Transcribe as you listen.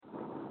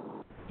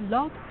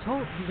Blog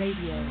Talk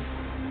Radio.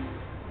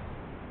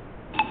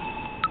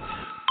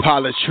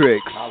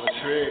 Poli-Tricks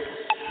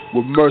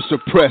with Mercer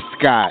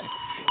Prescott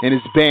and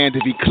his band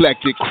of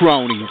eclectic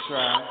cronies.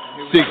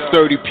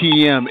 6:30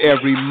 p.m.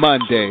 every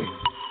Monday.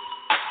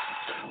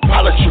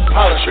 Poli-Tricks,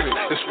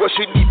 it's what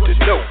you need to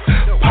know.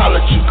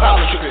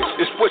 Poli-Tricks,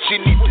 it's what you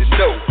need to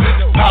know.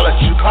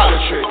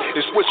 Poli-Tricks,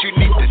 it's what you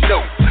need to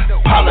know.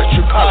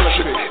 Poli-Tricks,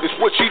 it's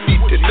what you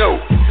need to know.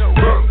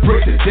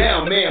 Break it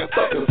down, man,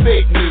 fuck the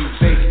fake news.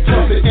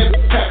 Tell the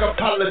impact of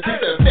politics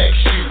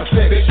affects you.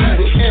 The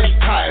evil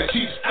empire,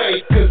 cheats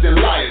fakers and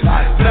liars.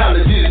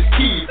 Knowledge is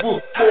key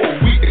before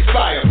we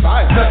expire.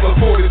 Number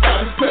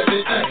 45 is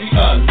present, easy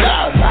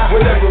alive.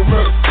 Whatever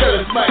Merc tell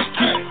us might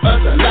keep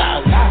us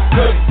alive.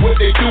 Cause what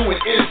they doing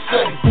is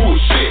some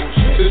bullshit.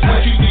 That's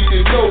what you need to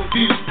know,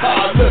 these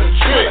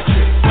Poli-Tricks.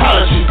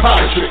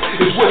 Poli-Tricks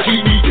is what you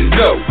need to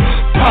know.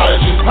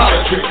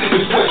 Poli-Tricks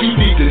is what you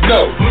need to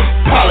know.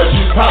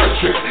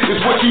 Poli-Tricks is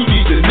what you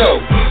need to know.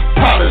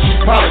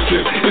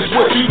 Poli-Tricks is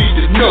what you need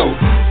to know.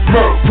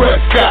 Merc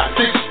Prescott,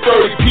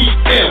 6:30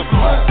 p.m.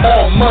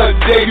 on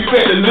Monday, you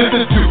better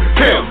listen to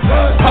him.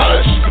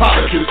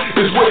 Poli-Tricks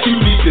is what you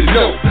need to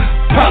know.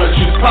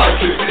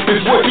 Poli-Tricks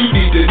is what you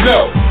need to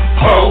know.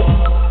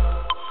 Ho.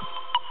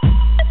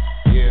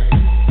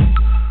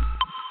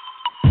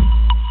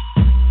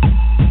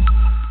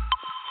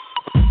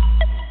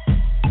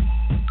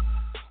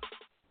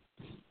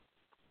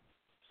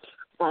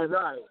 All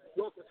right,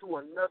 welcome to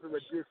another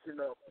edition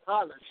of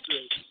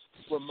Poli-Tricks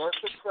with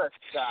Mercer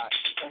Prescott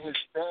and his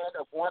band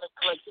of one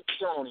eclectic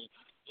cronies.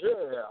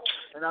 Yeah,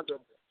 and I'm the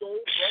soul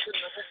brother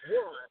number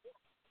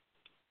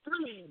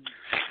 1. 3,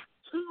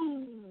 2.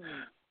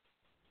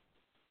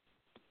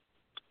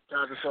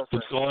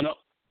 What's going on?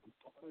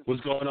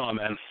 What's going on,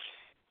 man?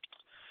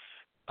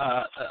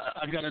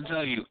 I gotta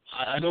tell you,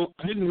 I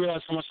didn't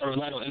realize how much I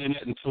relied on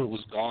internet until it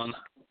was gone.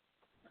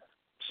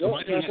 So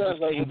my internet just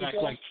came back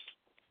like.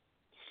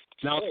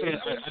 Now I'm saying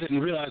I didn't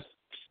realize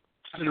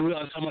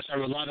how much I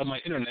relied on my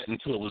internet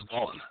until it was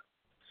gone.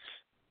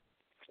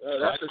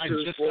 That's the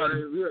truth, boy.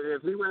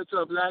 If we went to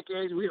a black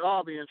age, we'd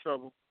all be in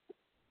trouble.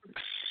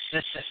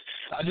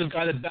 I just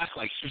got it back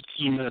like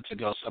 15 minutes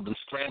ago, so I've been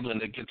scrambling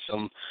to get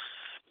some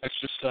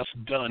extra stuff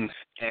done.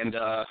 And,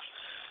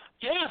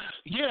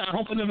 yeah, I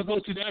hope I never go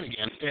through that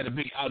again. They had a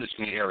big outage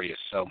in the area,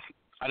 so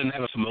I didn't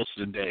have it for most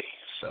of the day.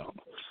 So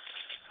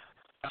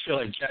I feel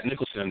like Jack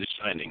Nicholson in The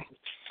Shining.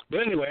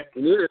 But anyway,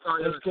 you need to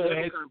call your go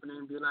ahead. company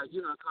and be like,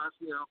 you know, it cost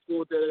me a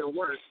full day of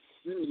work.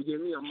 You need to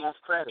give me a month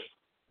credit.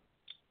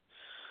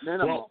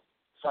 Minimum,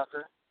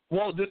 sucker.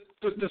 Well, the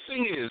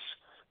thing is,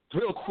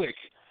 real quick,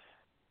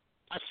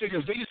 I figure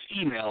if they just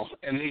email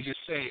and they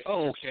just say,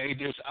 oh, okay,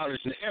 there's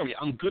outage in the area,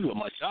 I'm good with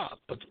my job.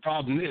 But the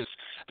problem is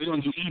they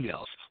don't do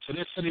emails. So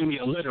they're sending me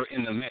a letter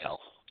in the mail.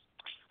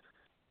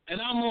 And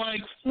I'm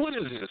like, what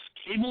is this?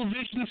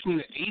 Cablevision from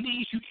the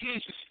 80s? You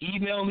can't just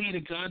email me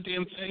the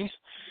goddamn thing?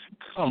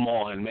 Come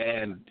on,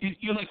 man.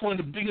 You're like one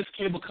of the biggest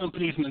cable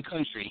companies in the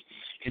country,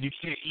 and you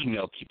can't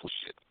email people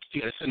shit.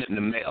 You got to send it in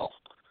the mail,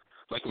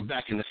 like we're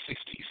back in the 60s.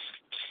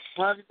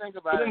 Well, if you think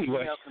about it,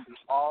 anyway, email can be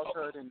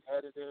altered and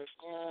edited.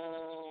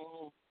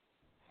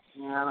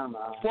 Yeah, I don't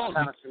know. I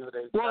kind of feel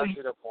they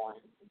get a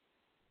point.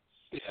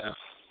 Yeah.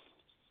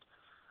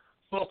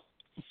 Well,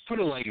 put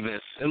it like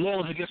this. As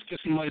long as it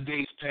gets me my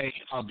day's pay,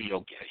 I'll be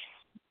okay.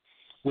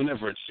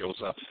 Whenever it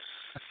shows up.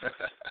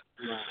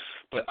 Yeah.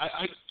 But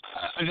I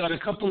got a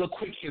couple of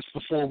quick hits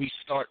before we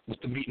start with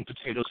the meat and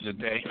potatoes of the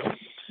day.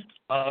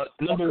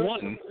 Number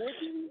one.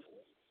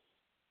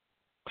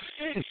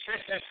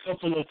 A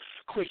couple of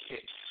quick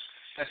hits.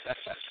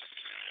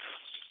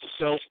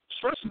 So,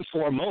 first and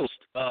foremost,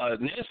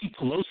 Nancy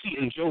Pelosi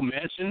and Joe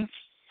Manchin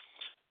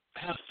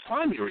have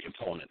primary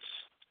opponents.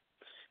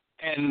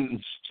 And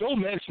Joe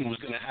Manchin was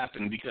going to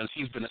happen because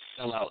he's been a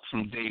sellout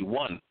from day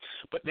one.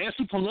 But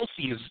Nancy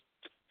Pelosi,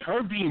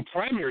 her being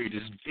primaried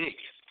is big.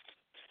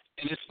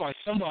 And it's by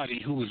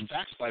somebody who was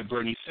backed by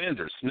Bernie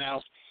Sanders.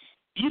 Now,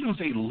 even if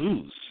they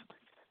lose,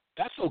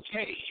 that's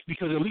okay,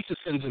 because at least it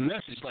sends a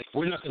message like,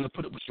 we're not going to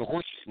put up with your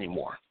horses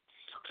anymore.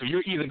 So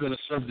you're either going to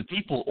serve the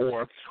people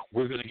or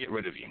we're going to get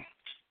rid of you,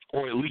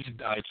 or at least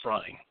die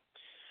trying.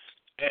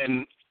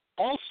 And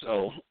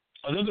also,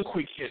 another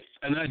quick hit,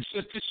 and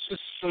this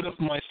just showed up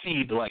in my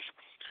feed like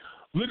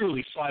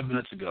literally 5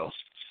 minutes ago.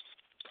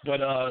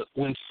 But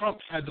when Trump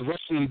had the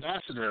Russian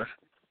ambassador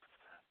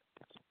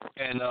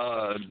and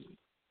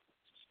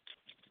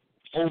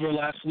over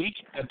last week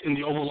in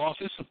the Oval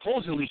Office,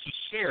 supposedly he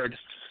shared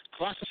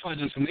classified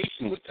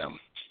information with them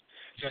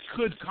that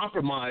could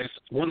compromise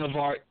one of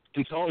our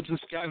intelligence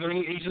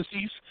gathering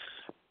agencies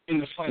in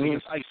the fight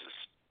against ISIS.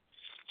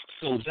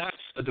 So that's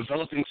a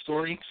developing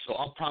story, so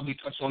I'll probably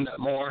touch on that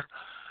more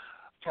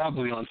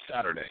probably on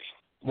Saturday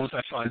once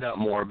I find out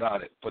more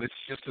about it. But it's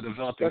just a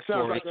developing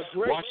story. That sounds like a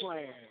great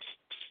plan,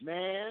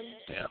 man.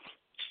 Yeah.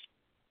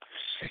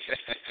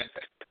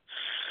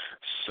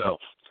 So,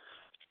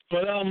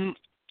 but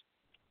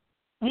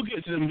we'll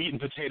get to the meat and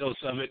potatoes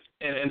of it.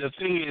 And the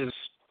thing is,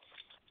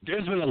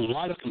 there's been a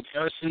lot of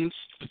comparisons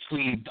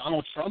between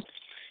Donald Trump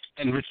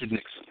and Richard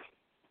Nixon,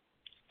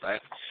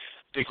 right?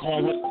 They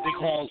call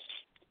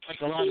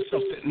like a lot of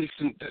stuff that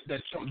Nixon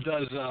that Trump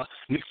does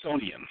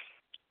Nixonian,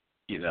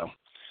 you know.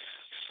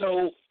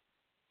 So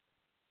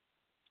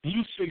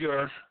you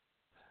figure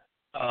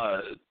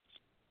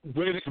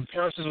where the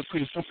comparisons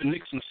between Trump and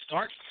Nixon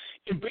start.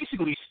 It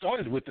basically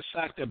started with the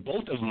fact that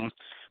both of them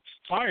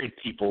fired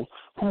people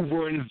who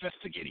were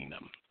investigating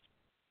them,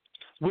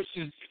 which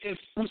is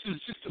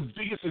just the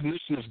biggest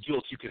admission of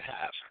guilt you could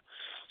have.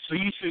 So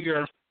you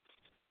figure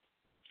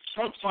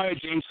Trump fired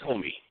James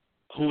Comey,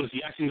 who was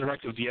the acting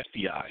director of the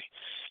FBI,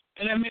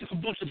 and I made a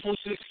bunch of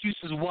bullshit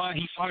excuses why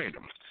he fired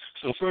him.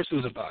 So first it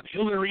was about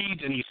Hillary,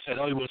 then he said,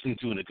 he wasn't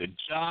doing a good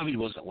job, he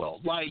wasn't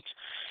well liked,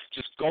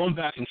 just going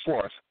back and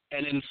forth.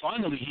 And then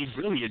finally he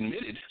really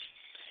admitted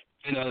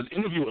in an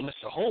interview with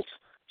Lester Holt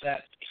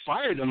that he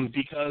fired him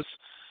because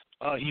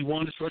he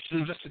wanted the Russian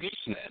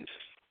investigation to end.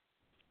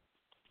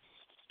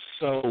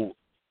 So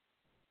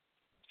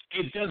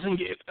it doesn't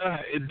get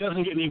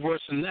any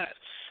worse than that.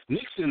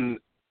 Nixon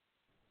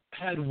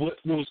had what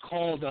was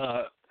called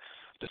the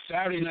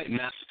Saturday Night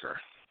Massacre.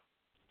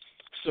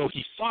 So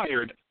he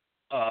fired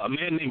a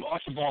man named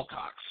Archibald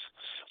Cox.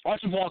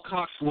 Archibald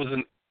Cox was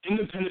an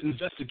independent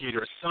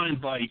investigator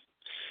assigned by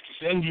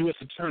then U.S.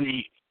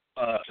 Attorney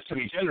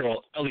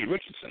General Elliot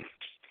Richardson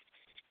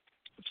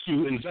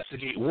to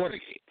investigate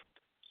Watergate.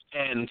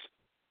 And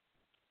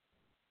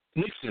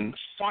Nixon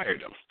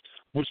fired him,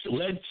 which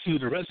led to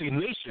the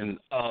resignation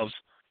of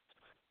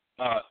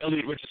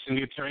Elliot Richardson,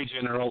 the Attorney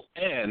General,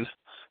 and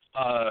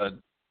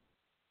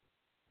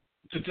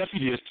the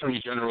Deputy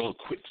Attorney General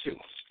quit too.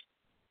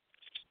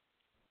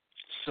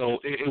 So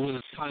it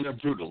was kind of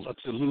brutal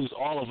to lose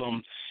all of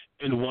them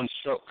in one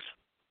stroke,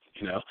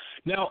 you know.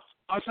 Now,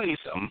 I'll tell you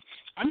something.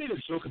 I made a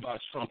joke about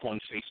Trump on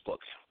Facebook,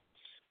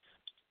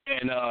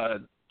 and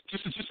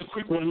just a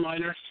quick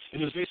one-liner. It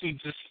was basically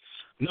just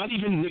not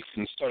even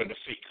Nixon started a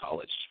fake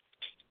college.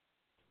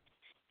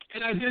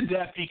 And I did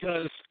that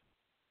because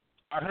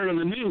I heard on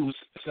the news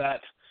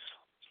that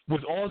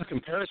with all the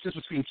comparisons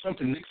between Trump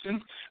and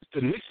Nixon,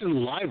 the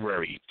Nixon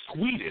Library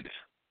tweeted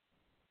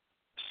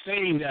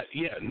saying that,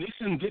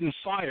 Nixon didn't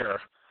fire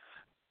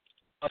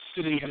a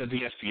sitting head of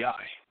the FBI.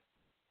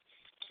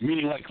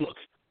 Meaning, like, look,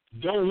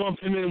 don't lump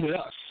him in with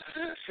us.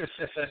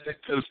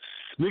 Because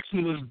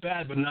Nixon was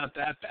bad, but not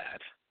that bad.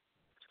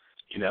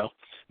 You know?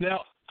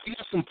 Now, I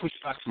got some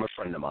pushback from a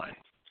friend of mine,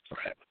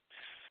 right?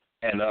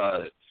 And,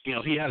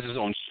 he has his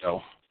own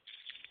show.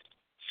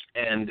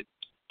 And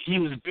he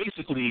was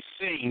basically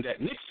saying that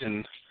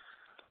Nixon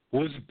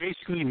was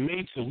basically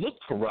made to look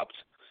corrupt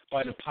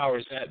by the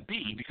powers that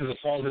be because of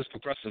all his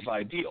progressive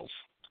ideals.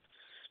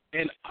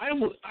 And I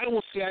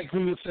will say I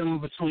agree with him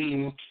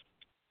between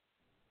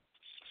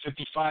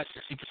 55,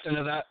 60%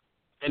 of that,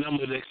 and I'm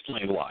going to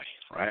explain why,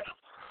 right?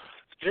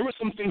 There were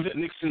some things that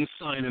Nixon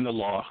signed in the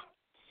law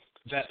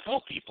that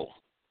help people,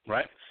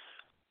 right?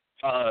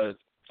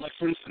 Like,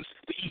 for instance,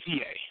 the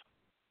EPA,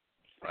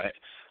 right?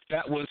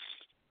 That was,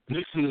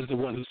 Nixon is the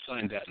one who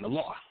signed that in the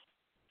law.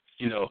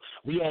 You know,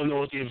 we all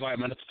know what the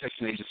Environmental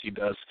Protection Agency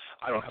does.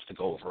 I don't have to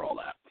go over all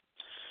that.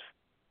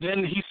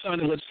 Then he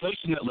signed a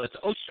legislation that led to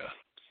OSHA,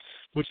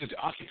 which is the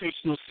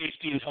Occupational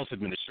Safety and Health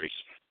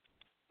Administration,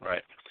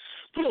 right?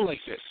 Put it like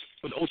this,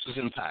 with OSHA's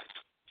impact.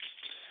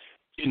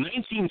 In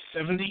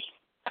 1970,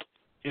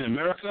 in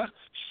America,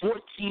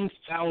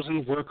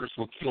 14,000 workers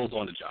were killed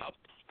on the job.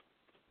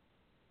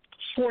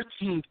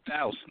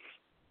 14,000.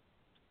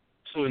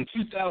 So in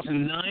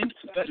 2009,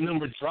 that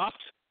number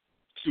dropped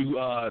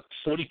to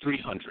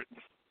 4,300.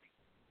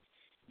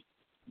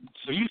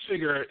 So you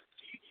figure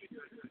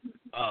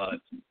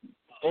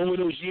over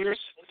those years,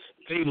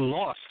 they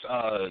lost,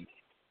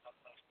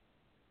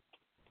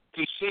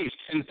 they saved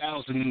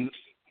 10,000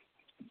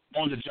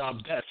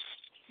 on-the-job deaths.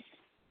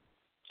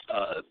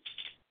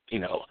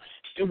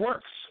 It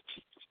works.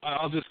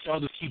 I'll just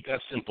keep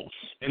that simple.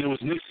 And it was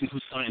Nixon who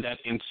signed that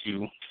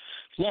into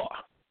law.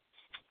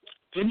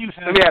 Then you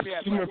have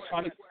consumer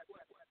product.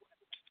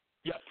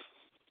 Yep.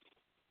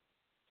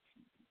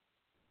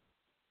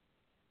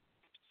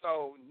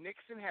 So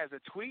Nixon has a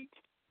tweet,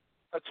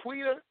 how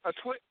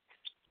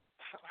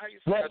you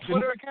say, a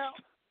Twitter account?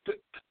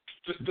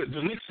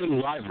 The Nixon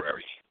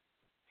Library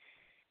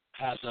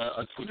has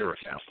a Twitter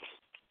account.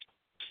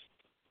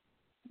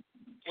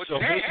 So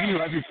basically,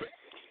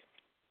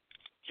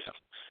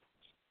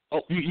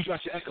 oh, you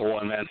got your echo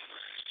on, man.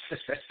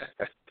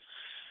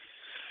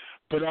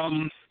 But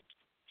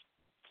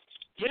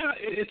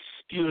it's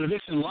the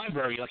Nixon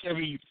Library. Like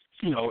every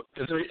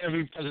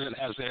president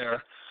has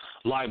their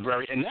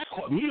library, and that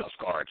caught me off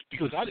guard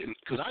because I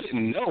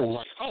didn't know.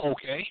 Like, oh,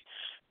 okay,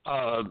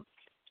 the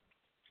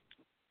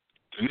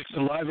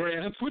Nixon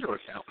Library has a Twitter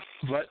account,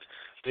 but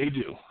they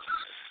do.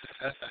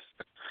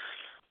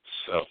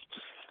 So,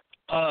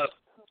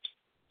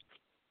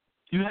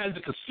 you had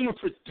the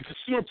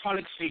Consumer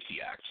Product Safety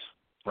Act,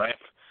 right?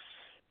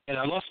 And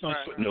I lost my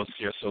footnotes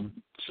here,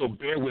 so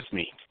bear with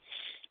me.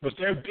 But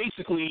they're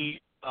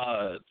basically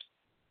the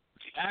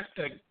act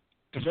that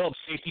develop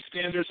safety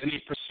standards, and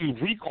they pursue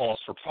recalls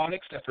for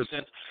products that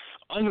present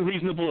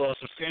unreasonable or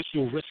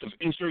substantial risk of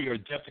injury or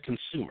death to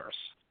consumers.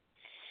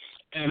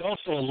 And it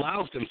also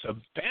allows them to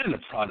ban a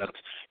product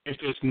if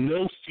there's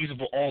no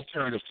feasible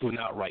alternative to an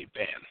outright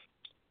ban.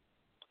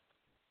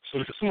 So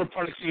the Consumer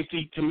Product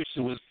Safety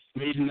Commission was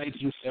made in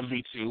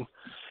 1972,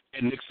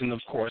 and Nixon,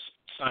 of course,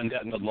 signed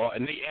that into law,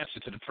 and they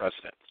answered to the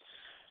president.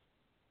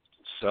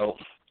 So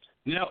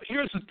now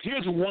here's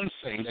one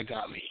thing that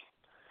got me,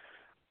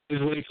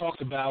 is when he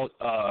talked about,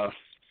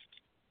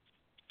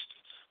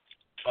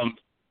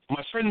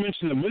 my friend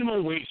mentioned the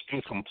minimum wage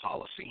income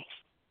policy,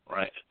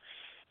 right?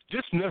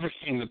 This never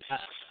came to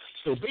pass.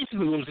 So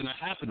basically what was going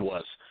to happen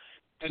was,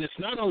 and it's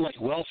not unlike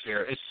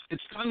welfare,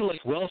 it's kind of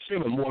like welfare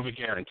but more of a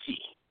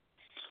guarantee.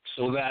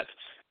 So that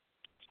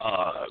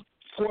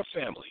poor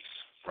families,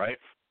 right,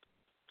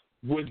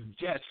 would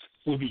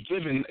be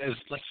given as,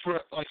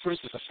 for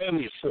instance, a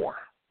family of four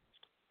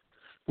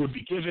would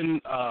be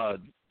given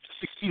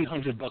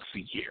 $1,600 a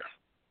year.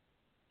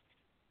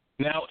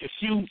 Now, if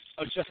you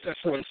adjust that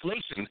for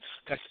inflation,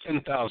 that's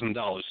 $10,000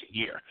 a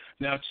year.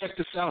 Now, check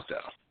this out,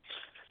 though.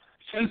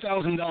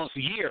 $10,000 a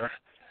year,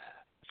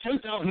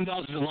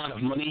 $10,000 is a lot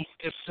of money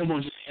if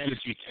someone just handed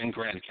you $10,000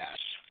 cash,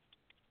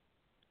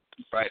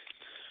 right?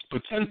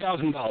 But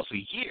 $10,000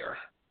 a year,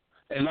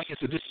 and like I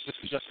said, this is just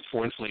adjusted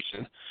for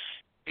inflation,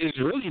 is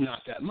really not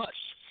that much,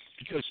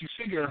 because you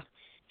figure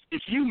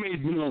if you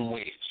made minimum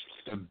wage,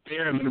 the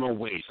bare minimum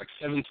wage, like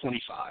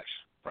 $7.25,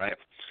 right,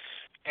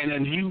 and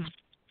then you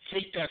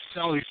take that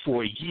salary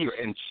for a year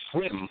and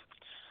trim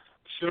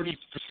 30%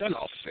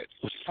 off of it,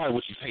 which is probably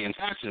what you pay in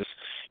taxes,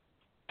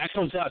 that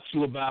comes out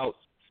to about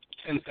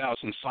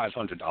 $10,500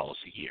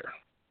 a year.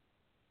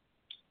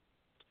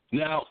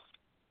 Now,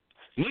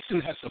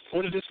 Nixon had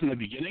supported this in the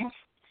beginning,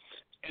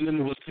 and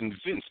then was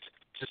convinced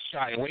to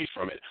shy away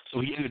from it, so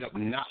he ended up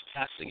not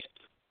passing it.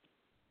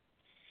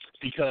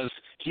 Because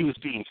he was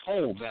being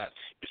told that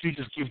if you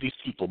just give these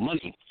people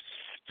money,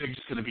 they're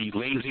just going to be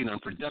lazy and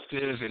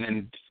unproductive, and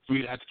then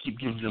we'd have to keep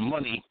giving them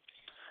money,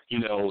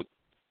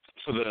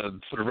 for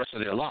the rest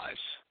of their lives.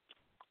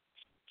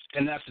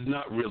 And that's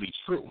not really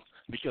true,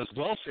 because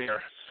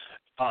welfare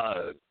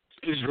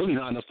is really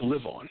not enough to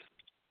live on.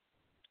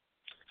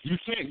 You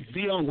can't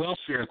be on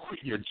welfare and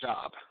quit your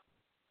job.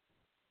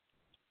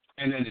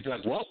 And then you're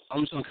like, well,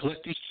 I'm just going to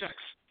collect these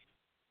checks.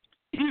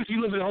 Even if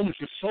you live at home with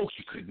your folks,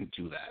 you couldn't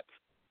do that.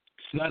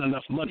 It's not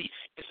enough money.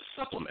 It's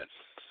a supplement.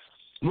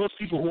 Most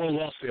people who are on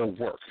welfare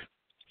work,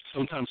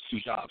 sometimes two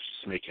jobs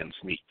just to make ends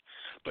meet.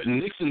 But in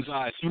Nixon's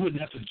eyes, he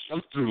wouldn't have to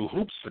jump through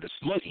hoops for this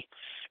money.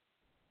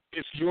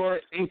 If your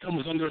income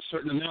was under a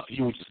certain amount,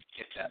 you would just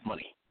get that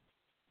money.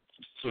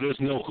 So there's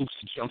no hoops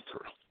to jump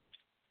through.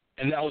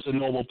 And that was a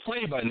noble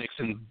play by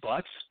Nixon,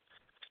 but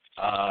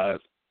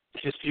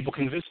his people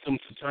convinced him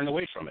to turn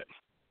away from it.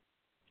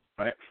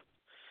 Right?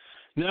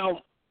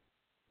 Now,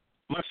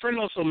 my friend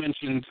also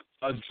mentioned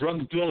a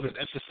drug bill that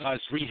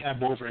emphasized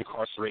rehab over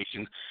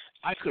incarceration.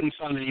 I couldn't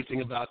find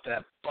anything about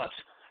that, but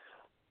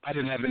I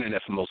didn't have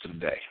internet for most of the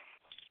day.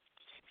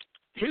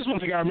 Here's one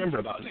thing I remember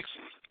about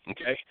Nixon,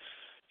 okay?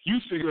 You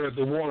figure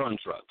the war on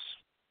drugs,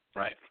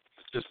 right?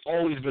 There's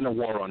always been a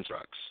war on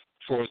drugs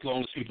for as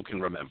long as people can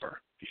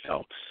remember,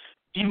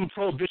 Even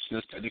Prohibition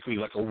is technically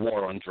like a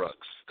war on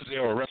drugs because they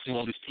were arresting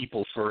all these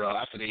people for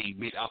after they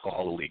made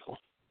alcohol illegal,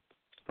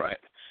 right?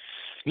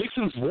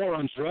 Nixon's war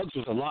on drugs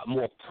was a lot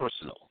more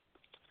personal.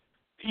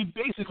 He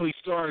basically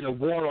started a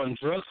war on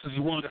drugs because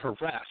he wanted to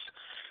harass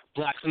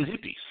blacks and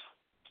hippies,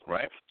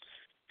 right?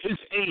 His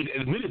aide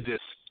admitted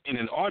this in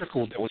an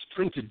article that was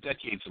printed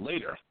decades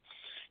later.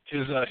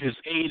 His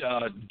aide,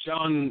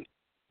 John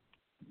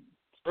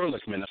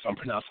Ehrlichman, if I'm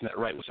pronouncing that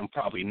right, which I'm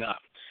probably not.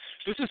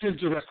 This is his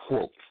direct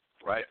quote,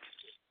 right?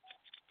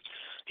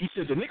 He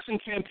said, the Nixon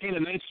campaign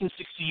in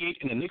 1968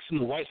 and the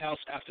Nixon White House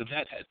after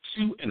that had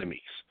two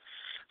enemies,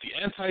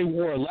 the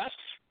anti-war left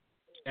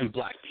and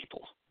black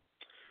people.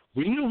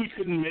 We knew we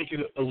couldn't make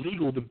it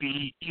illegal to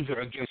be either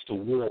against the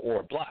war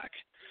or black,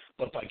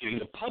 but by getting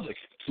the public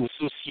to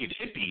associate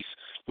hippies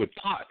with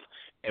pot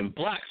and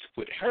blacks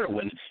with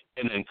heroin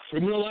and then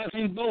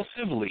criminalizing both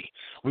heavily,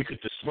 we could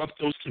disrupt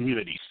those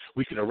communities.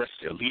 We could arrest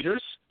their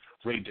leaders,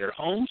 raid their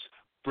homes,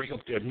 break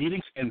up their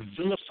meetings, and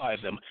vilify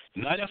them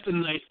night after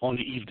night on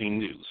the evening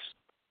news.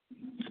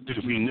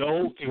 Did we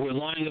know they were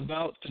lying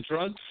about the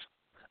drugs?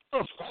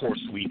 Of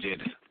course we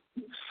did.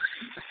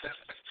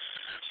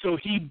 So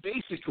he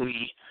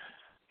basically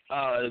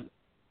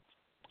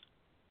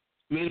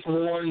made it for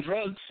war on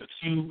drugs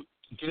to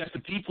get at the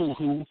people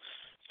who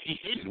he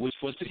hated, which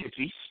was the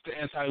hippies, the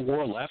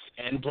anti-war left,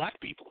 and black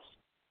people.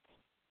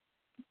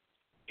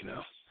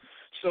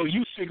 So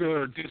you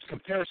figure this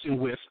comparison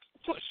with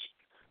Bush,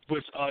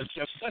 with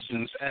Jeff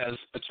Sessions as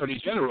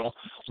Attorney General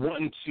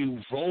wanting to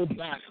roll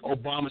back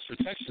Obama's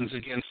protections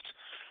against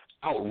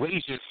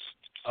outrageous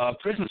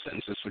prison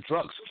sentences for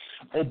drugs.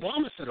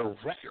 Obama set a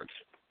record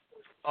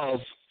of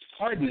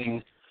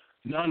pardoning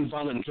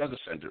nonviolent drug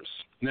offenders.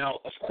 Now,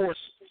 of course,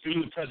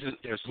 being the president,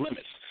 there's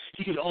limits.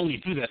 He can only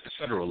do that at the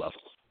federal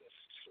level.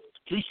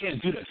 He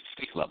can't do that at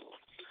the state level.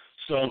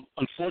 So,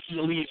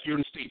 unfortunately, if you're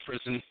in state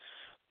prison,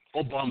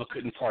 Obama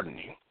couldn't pardon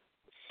you.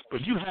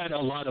 But you had a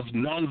lot of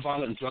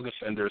nonviolent drug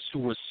offenders who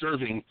were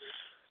serving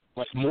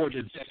like more than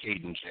a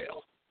decade in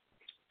jail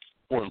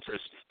or in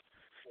prison.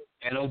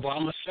 And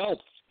Obama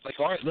felt like,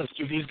 all right, let's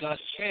give these guys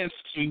a chance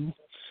to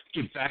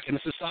get back into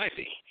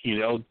society.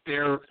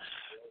 There were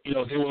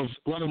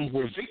a lot of them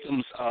were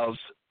victims of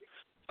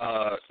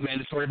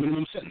mandatory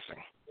minimum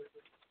sentencing,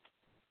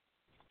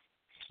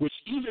 which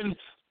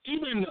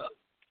even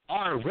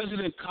our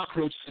resident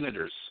cockroach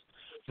senators,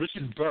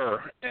 Richard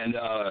Burr and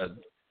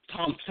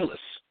Tom Tillis,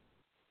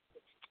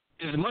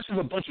 as much of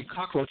a bunch of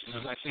cockroaches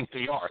as I think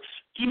they are,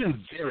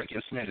 even they're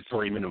against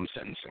mandatory minimum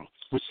sentencing,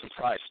 which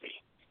surprised me.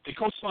 They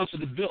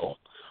co-sponsored a bill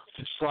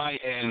to try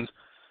and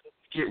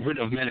get rid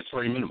of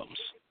mandatory minimums.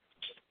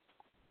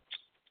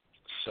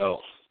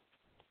 So,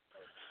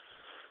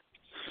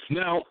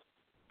 now,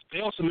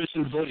 they also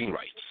mentioned voting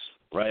rights,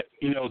 right?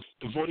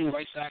 The Voting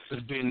Rights Act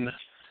has been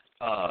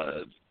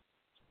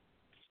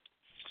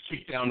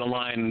kicked down the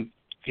line,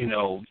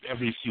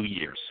 every few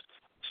years.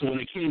 So when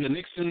it came to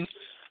Nixon,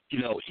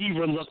 he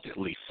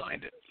reluctantly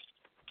signed it.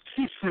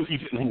 He really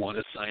didn't want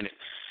to sign it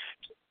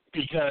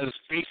because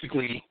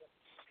basically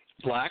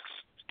blacks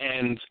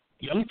and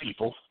young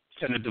people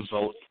tended to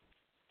vote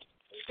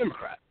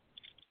Democrat,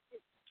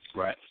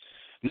 right?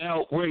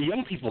 Now, where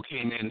young people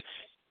came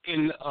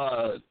in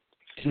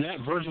that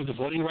version of the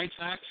Voting Rights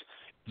Act,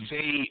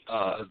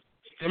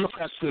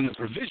 Democrats put in a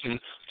provision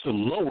to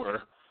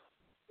lower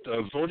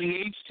the voting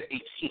age to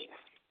 18,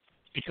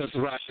 because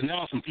the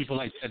rationale from people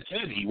like Ted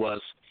Kennedy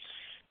was,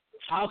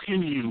 how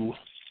can you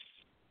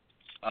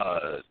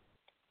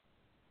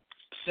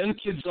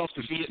send kids off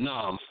to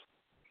Vietnam,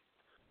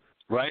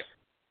 right?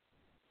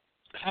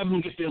 Have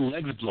them get their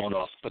legs blown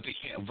off, but they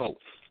can't vote.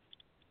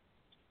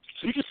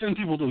 So you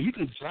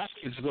can draft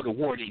kids to go to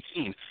war at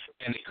 18,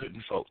 and they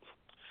couldn't vote.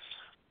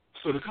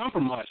 So the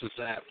compromise was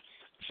that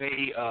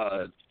they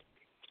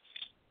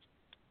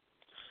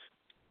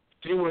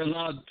were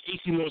allowed,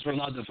 18-year-olds were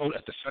allowed to vote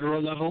at the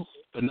federal level,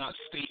 but not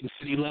state and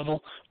city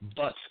level.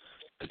 But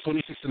the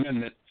 26th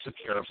Amendment took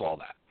care of all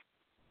that.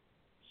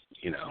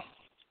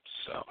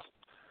 So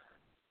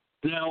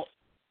now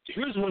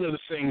here's one of the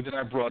things that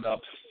I brought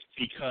up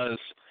because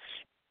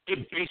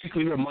it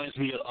basically reminds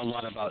me a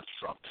lot about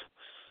Trump.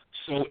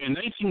 So in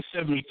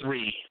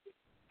 1973,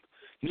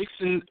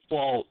 Nixon,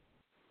 well,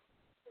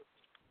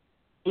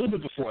 a little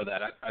bit before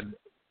that,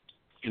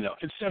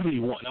 it's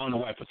 71. I don't know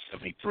why I put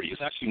 73.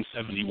 It's actually in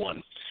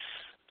 71.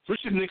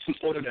 Richard Nixon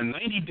ordered a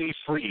 90-day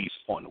freeze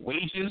on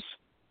wages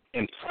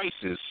and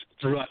prices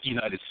throughout the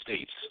United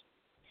States.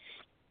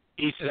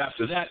 He said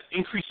after that,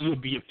 increases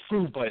would be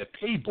approved by a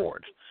pay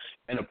board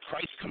and a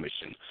price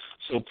commission.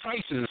 So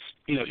prices,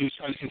 he was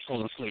trying to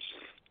control inflation,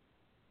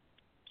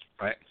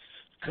 right?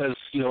 Because,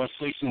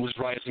 inflation was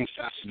rising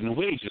faster than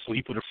wages, so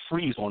he put a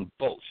freeze on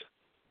both.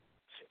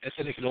 And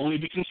said they could only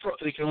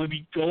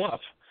go up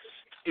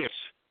if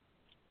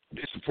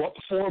it's brought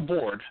before a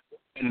board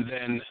and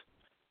then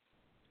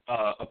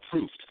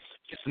approved.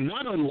 It's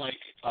not unlike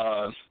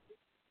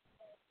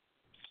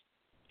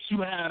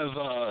you have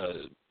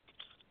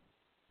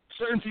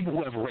certain people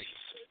who have rates,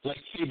 like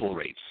cable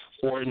rates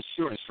or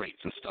insurance rates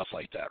and stuff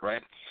like that,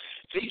 right?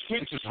 They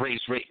can't just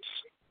raise rates,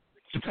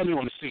 depending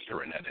on the state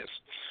you're in, that is.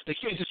 They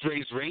can't just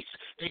raise rates.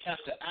 They have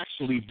to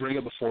actually bring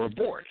it before a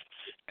board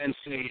and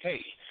say,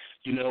 hey,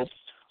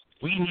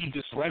 we need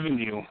this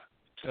revenue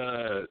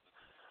to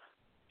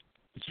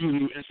do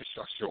new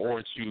infrastructure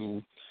or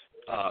to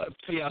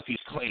pay out these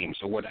claims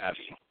or what have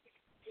you.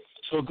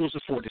 So it goes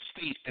before the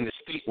state, and the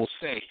state will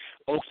say,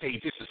 okay,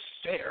 this is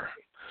fair.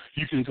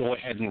 You can go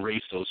ahead and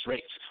raise those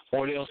rates.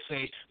 Or they'll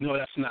say, no,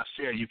 that's not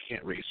fair. You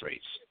can't raise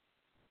rates.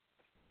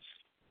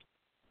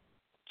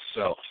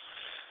 So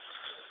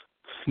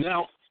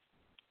now,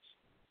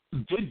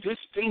 did this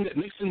thing that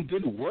Nixon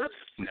did work?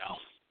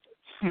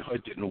 No,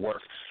 it didn't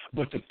work.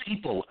 But the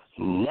people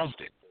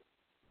loved it,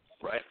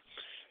 right?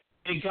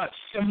 It got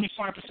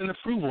 75%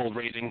 approval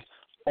rating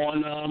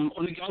on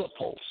the Gallup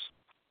polls.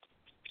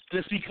 And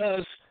it's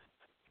because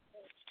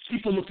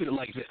people look at it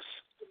like this.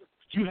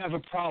 You have a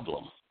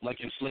problem, like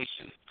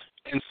inflation,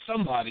 and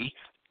somebody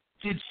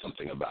did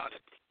something about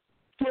it.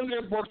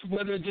 Whether it worked,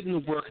 whether it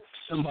didn't work,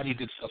 somebody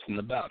did something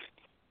about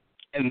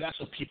it. And that's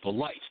what people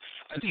liked.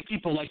 I think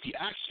people like the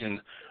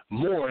action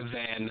more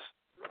than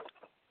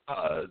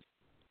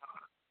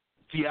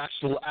the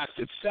actual act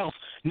itself.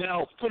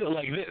 Now, put it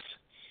like this.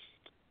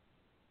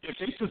 If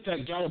they took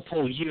that Gallup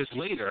poll years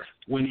later,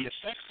 when the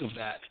effects of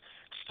that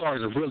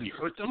started to really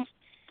hurt them,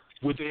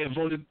 would they have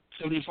voted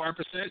 75%?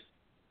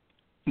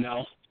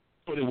 No,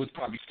 but it would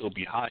probably still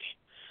be high.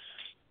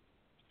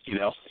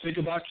 Think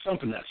about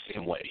Trump in that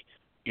same way.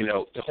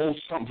 The whole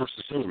Trump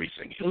versus Hillary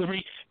thing.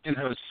 Hillary and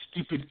her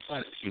stupid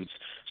platitudes,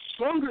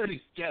 stronger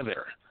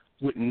together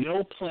with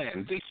no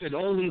plan. They said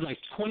only like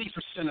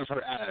 20% of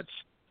her ads,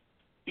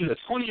 either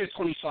 20 or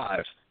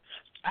 25,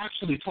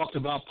 actually talked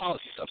about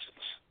policy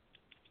substance.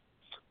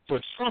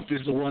 But Trump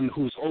is the one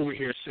who's over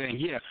here saying,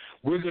 yeah,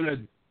 we're gonna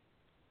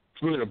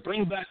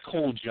bring back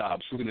coal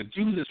jobs. We're gonna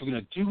do this. We're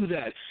gonna do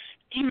that.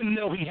 even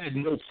though he had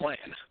no plan.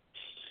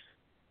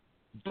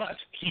 But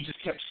he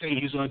just kept saying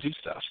he was going to do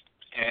stuff.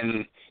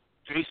 And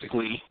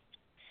basically,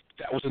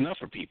 that was enough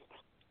for people.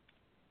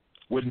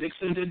 When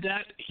Nixon did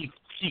that, he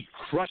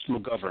crushed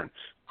McGovern,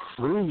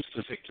 cruised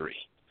to victory,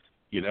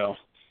 you know.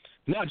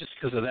 Not just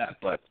because of that,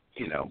 but,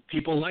 you know,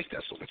 people like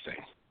that sort of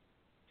thing.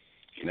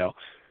 You know,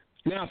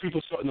 now people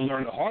are starting to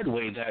learn the hard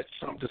way that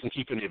Trump doesn't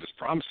keep any of his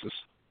promises.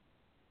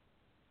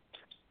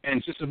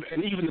 And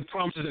even the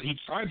promises that he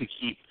tried to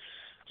keep,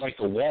 like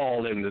the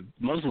wall and the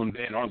Muslim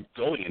ban, aren't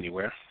going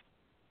anywhere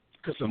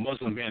because the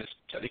Muslim ban is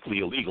technically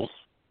illegal.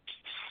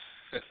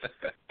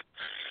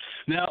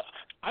 Now,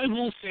 I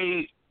will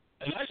say,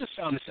 and I just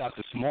found this out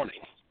this morning,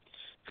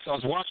 because I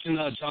was watching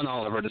John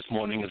Oliver this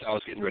morning as I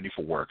was getting ready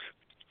for work,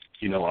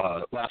 you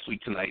know, last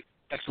week tonight,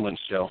 excellent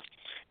show.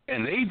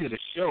 And they did a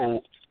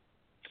show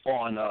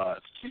on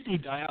kidney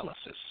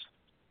dialysis,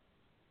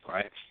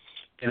 right,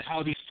 and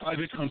how these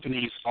private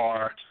companies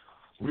are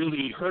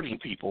really hurting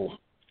people,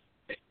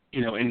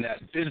 you know, in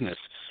that business.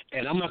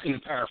 And I'm not going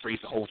to paraphrase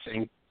the whole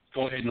thing.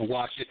 Go ahead and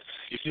watch it.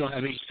 If you don't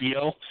have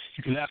HBO,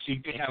 you can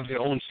actually, they have their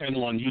own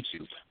channel on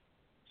YouTube.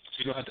 So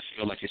you don't have to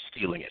feel like you're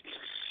stealing it.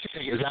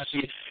 It's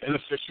actually an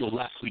official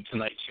Last Week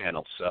Tonight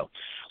channel. So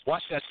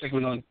watch that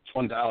segment on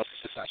dialysis.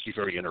 It's actually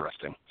very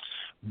interesting.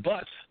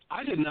 But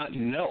I did not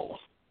know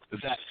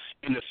that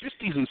in the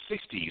 50s and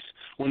 60s,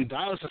 when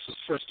dialysis was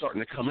first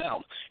starting to come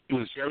out, it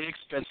was very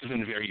expensive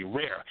and very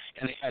rare,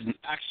 and they had an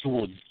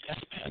actual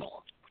death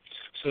panel.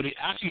 So they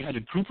actually had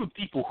a group of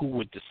people who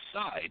would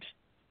decide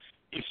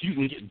if you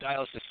can get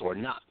dialysis or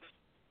not.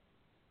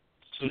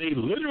 So they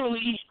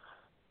literally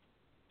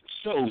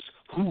chose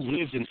who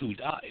lived and who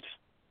died.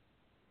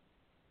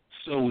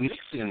 So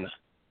Nixon,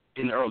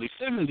 in the early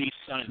 70s,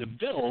 signed a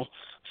bill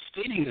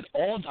stating that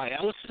all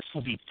dialysis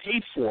will be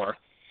paid for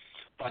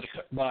by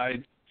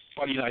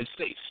the United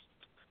States,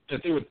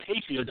 that they would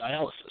pay for your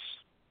dialysis.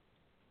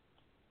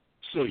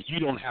 So you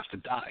don't have to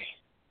die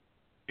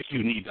if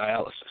you need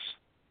dialysis.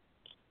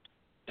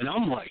 And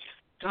I'm like,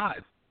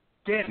 God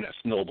damn, that's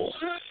noble.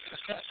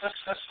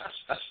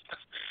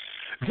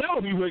 That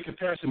would be where the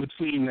comparison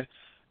between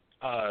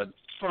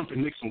Trump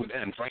and Nixon would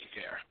end right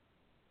there.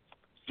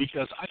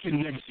 Because I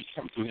can never see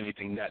Trump doing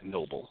anything that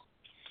noble.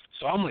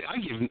 So I'm like,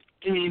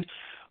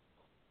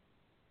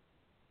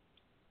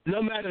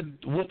 no matter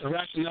what the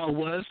rationale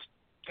was,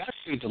 that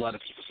saved a lot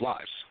of people's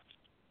lives.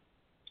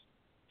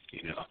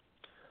 You know.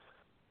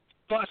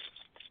 But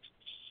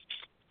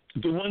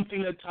the one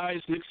thing that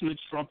ties Nixon to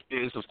Trump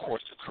is, of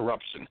course,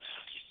 corruption.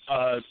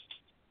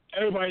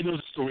 Everybody knows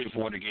the story of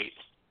Watergate.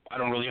 I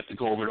don't really have to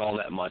go over it all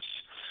that much.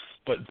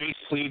 But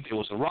basically, there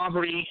was a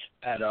robbery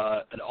at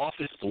an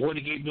office, the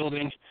Watergate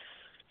building,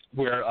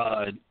 where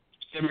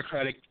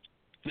Democratic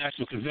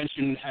National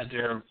Convention had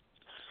their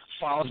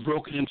files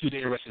broken into.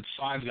 They arrested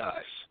 5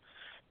 guys.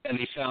 And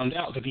they found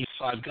out that these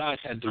 5 guys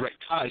had direct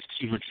ties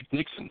to Richard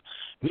Nixon.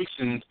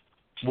 Nixon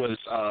was,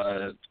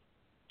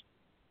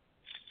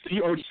 he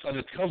already saw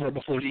the cover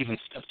before they even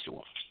stepped to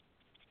him.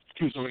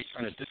 He was already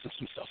trying to distance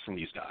himself from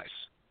these guys.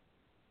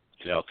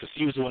 You know, because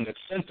he was the one that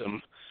sent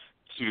them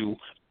to,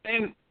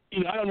 and,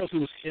 you know, I don't know if it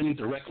was him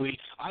directly.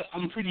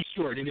 I'm pretty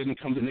sure they didn't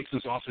come to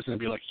Nixon's office and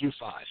be like, you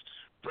 5,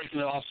 breaking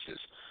the offices,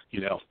 you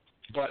know.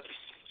 But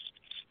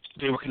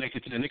they were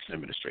connected to the Nixon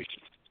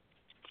administration.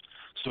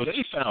 So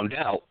they found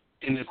out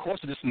in the course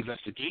of this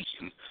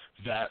investigation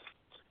that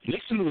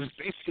Nixon was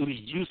basically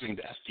using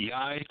the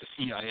FBI, the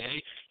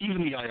CIA,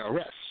 even the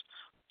IRS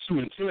to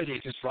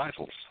intimidate his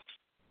rivals,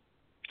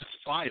 to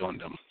spy on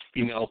them.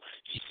 You know,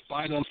 he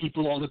spied on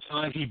people all the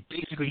time. He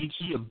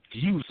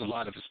abused a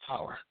lot of his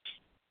power.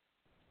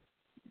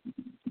 You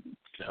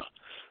know?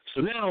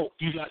 So now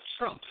you got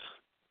Trump,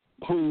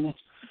 who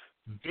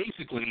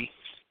basically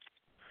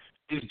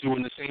is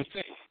doing the same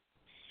thing,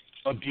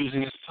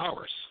 abusing his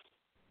powers.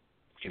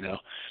 You know,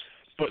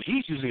 but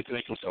he's using it to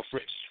make himself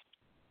rich,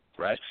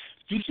 right?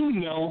 Did you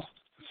know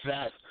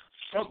that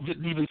Trump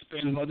didn't even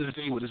spend Mother's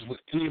Day with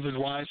any of his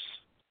wives,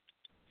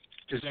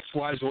 his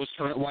ex-wives or his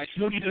current wife?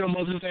 You know what he did on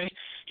Mother's Day?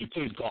 He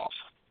played golf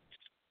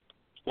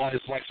while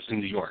his wife was in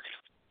New York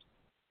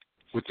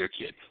with their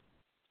kid.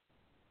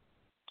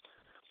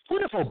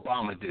 What if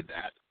Obama did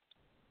that?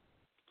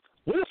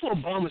 What if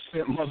Obama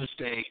spent Mother's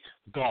Day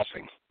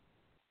golfing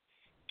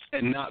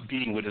and not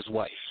being with his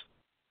wife?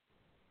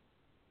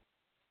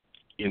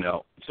 You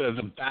know, to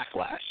the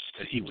backlash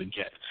that he would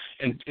get.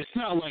 And it's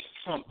not like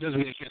Trump doesn't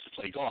get a chance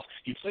to play golf.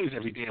 He plays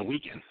every damn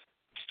weekend.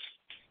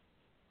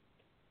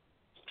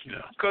 You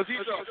know. Because he's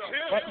a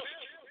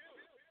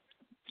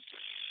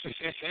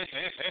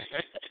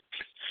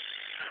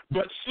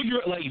But figure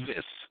it like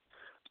this.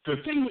 The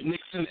thing with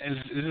Nixon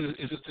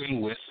is the thing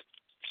with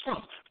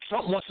Trump.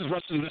 Trump wants his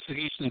Russia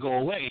investigation to go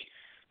away.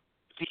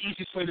 The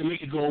easiest way to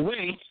make it go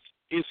away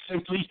is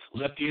simply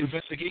let the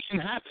investigation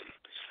happen.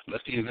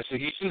 Let the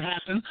investigation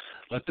happen,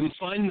 let them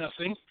find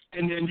nothing,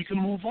 and then you can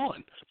move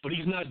on. But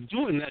he's not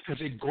doing that because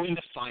they're going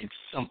to find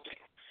something.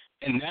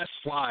 And that's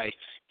why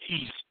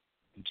he's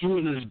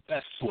doing his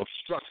best to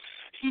obstruct.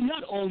 He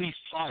not only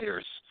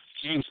fires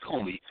James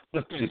Comey,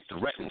 but then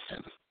threatens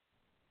him.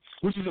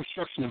 which is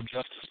obstruction of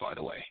justice, by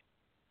the way.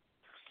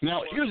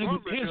 Now, here's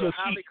a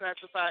highly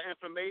classified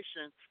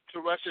information to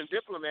Russian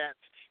diplomats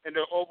in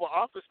their Oval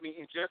Office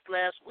meeting just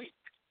last week.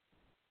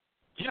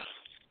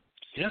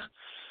 Yeah.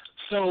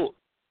 So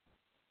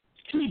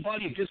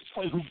anybody at this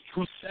point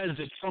who says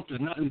that Trump is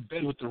not in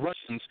bed with the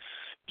Russians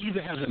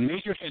either has a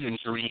major head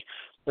injury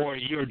or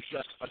you're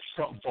just a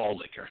Trump ball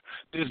licker.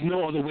 There's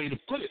no other way to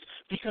put it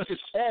because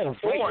it's all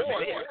right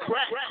there.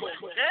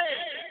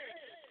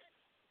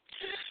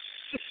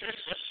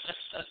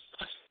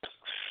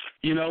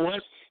 You know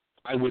what?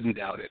 I wouldn't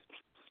doubt it.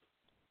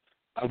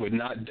 I would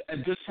not.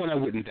 At this point, I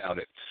wouldn't doubt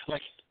it.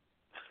 Like,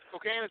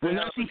 cocaine is when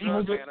I see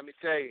people man, let me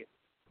tell you.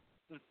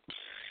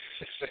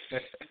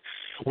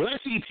 When I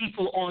see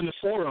people on the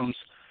forums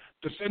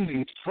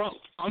defending Trump,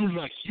 I'm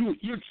like,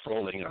 you're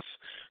trolling us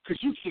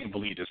because you can't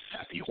believe this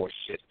happy horse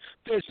shit.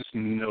 There's just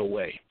no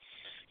way.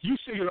 You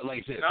figure it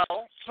like this.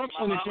 No. Trump's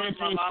on the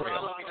campaign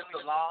trail.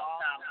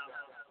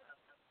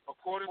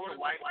 According to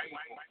white people.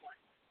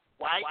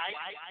 White.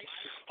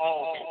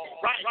 Oh,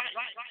 right.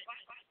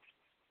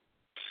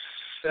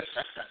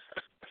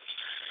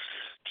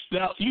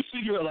 Now, you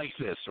figure it like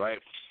this, right?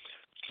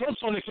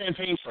 Trump's on the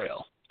campaign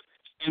trail,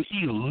 and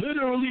he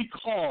literally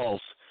calls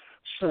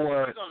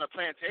for... He's on the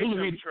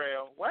plantation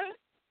trail. What?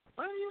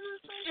 What are you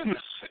saying?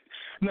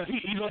 No,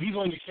 he's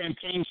on the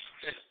campaign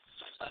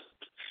trail.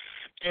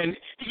 And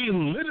he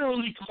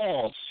literally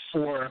calls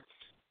for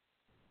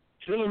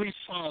Hillary's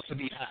files to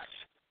be hacked.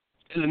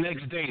 And the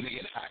next day, they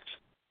get hacked.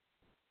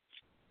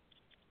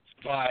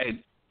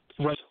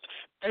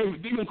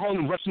 They've been calling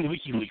them Russian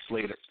WikiLeaks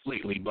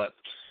lately, but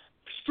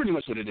it's pretty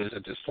much what it is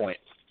at this point.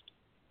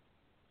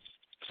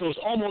 So it's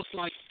almost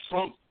like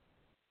Trump,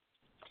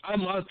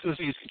 I'm not going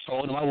to say he's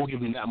controlling him, I won't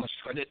give him that much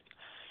credit,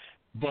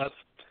 but,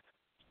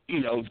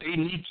 they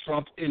need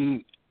Trump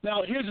in.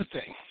 Now, here's the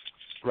thing,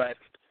 right?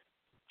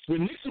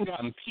 When Nixon got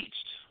impeached,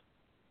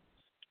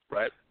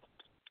 right,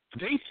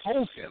 they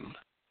told him,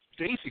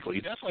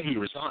 basically, that's why he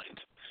resigned,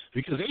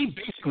 because they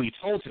basically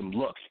told him,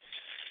 look,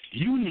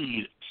 you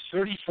need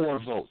 34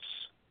 votes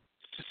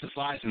to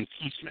survive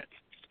impeachment.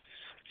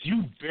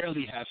 You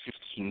barely have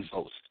 15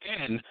 votes.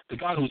 And the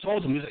guy who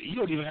told him is that you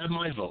don't even have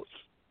my vote.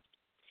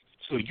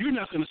 So you're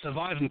not going to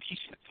survive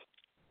impeachment,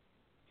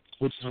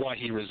 which is why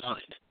he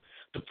resigned.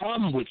 The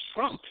problem with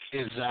Trump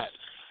is that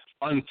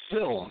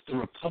until the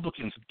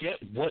Republicans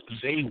get what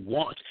they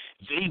want,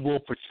 they will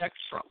protect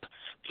Trump.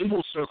 They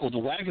will circle the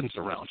wagons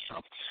around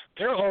Trump.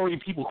 There are already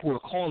people who are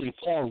calling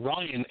Paul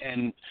Ryan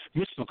and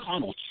Mitch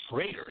McConnell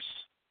traitors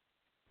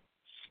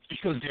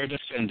because they're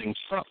defending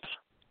Trump.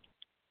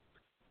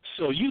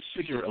 So you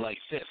figure it like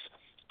this.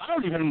 I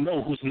don't even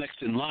know who's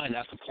next in line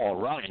after Paul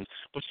Ryan,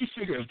 but you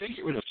figure if they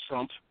get rid of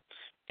Trump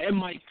and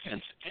Mike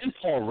Pence and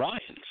Paul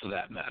Ryan, for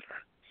that matter,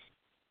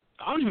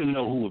 I don't even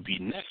know who would be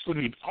next. Would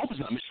it be? I hope it's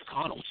not Mitch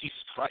McConnell. Jesus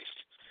Christ.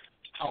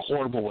 How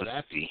horrible would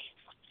that be?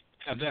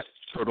 Have that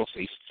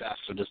turtle-faced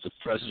bastard as the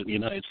president of the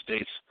United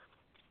States.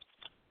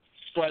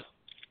 But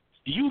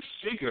you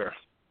figure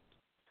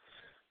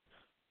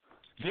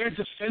they're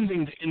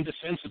defending the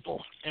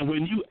indefensible. And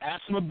when you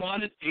ask them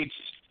about it, they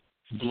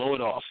just blow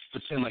it off,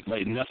 pretend like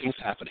nothing's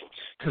happening,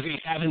 because they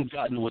haven't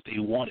gotten what they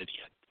wanted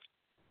yet.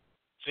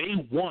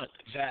 They want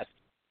that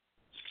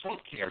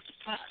Trump care to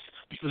pass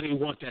because they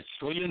want that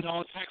 $1 trillion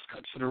tax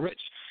cut for the rich.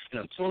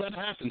 And until that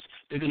happens,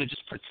 they're going to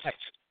just protect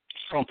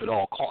Trump at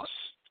all costs.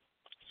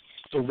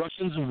 The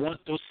Russians want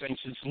those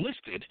sanctions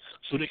lifted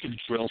so they can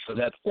drill for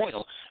that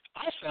oil.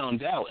 I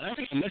found out, and I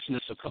think I mentioned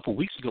this a couple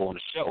weeks ago on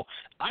the show,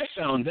 I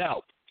found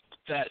out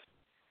that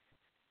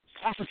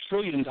 $500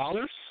 billion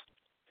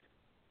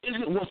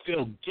isn't what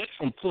they'll get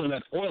from pulling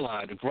that oil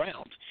out of the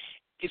ground.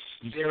 It's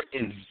their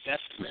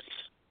investment.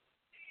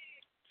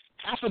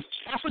 $500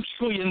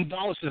 billion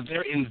of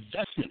their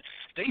investment.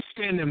 They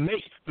stand to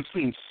make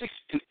between $6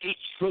 and $8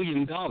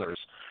 trillion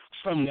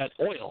from that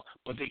oil,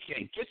 but they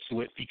can't get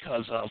to it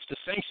because of the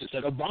sanctions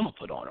that Obama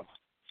put on them.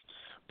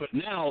 But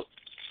now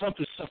Trump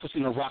is stuck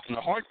between a rock and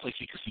a hard place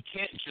because he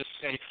can't just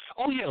say,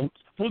 oh, yeah,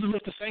 we'll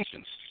lift the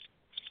sanctions.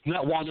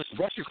 Not while this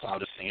Russia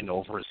cloud is hanging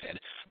over his head.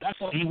 That's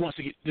why he wants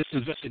to get this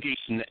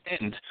investigation to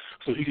end,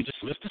 so he can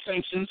just lift the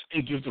sanctions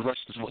and give the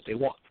Russians what they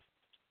want.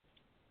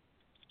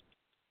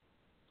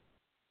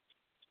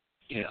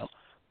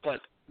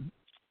 But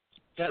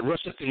that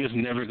Russia thing is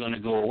never going to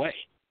go away.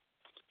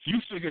 You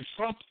figure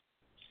Trump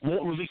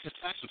won't release his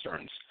tax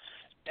returns.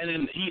 And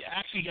then he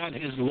actually got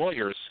his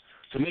lawyers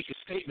to make a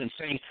statement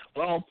saying,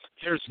 well,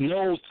 there's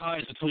no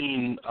ties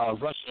between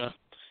Russia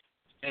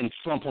and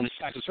Trump on his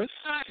tax returns,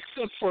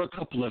 except for a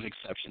couple of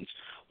exceptions.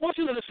 Why don't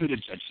you let us be the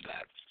judge of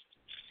that?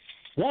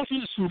 Why don't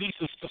you just release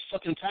the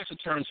fucking tax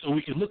returns so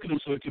we can look at them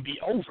so it could be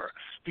over?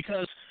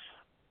 Because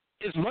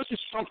as much as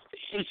Trump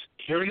hates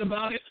hearing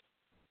about it,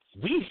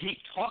 we hate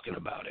talking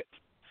about it.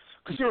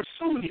 Because there are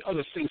so many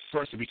other things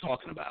for us to be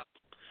talking about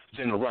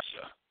than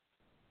Russia.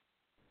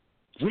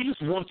 We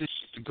just want this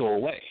shit to go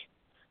away.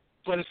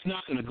 But it's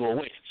not going to go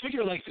away.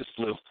 Figure it like this,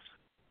 Blue.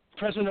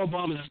 President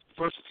Obama's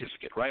birth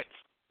certificate, right?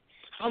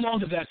 How long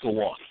did that go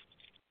on?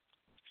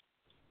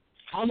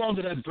 How long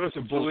did that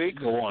birther bullshit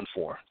go on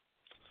for?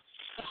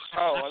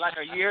 Oh, like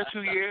a year,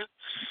 2 years?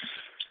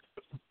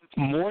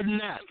 More than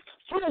that.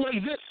 Put it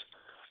like this.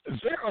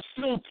 There are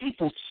still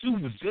people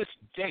to this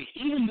day,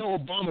 even though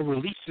Obama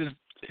released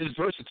his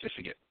birth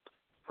certificate,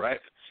 right?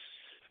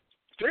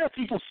 There are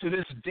people to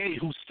this day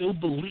who still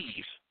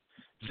believe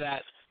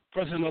that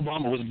President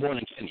Obama was born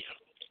in Kenya.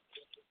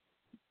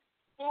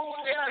 Oh,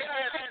 yeah.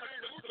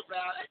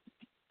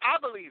 I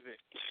believe it.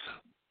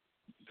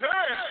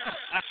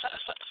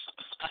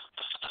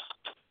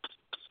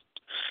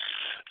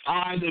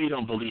 I know you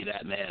don't believe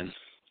that, man.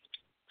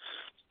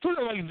 Put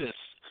it like this.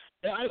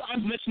 I've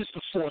mentioned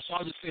this before, so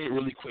I'll just say it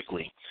really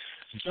quickly.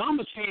 John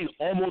McCain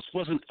almost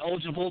wasn't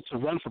eligible to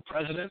run for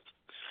president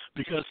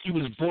because he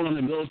was born on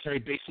a military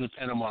base in the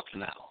Panama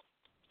Canal.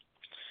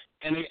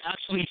 And they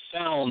actually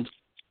found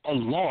a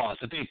law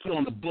that they put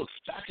on the books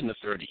back in the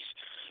 30s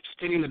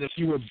stating that if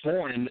you were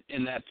born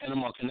in that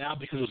Panama Canal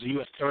because it was a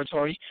U.S.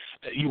 territory,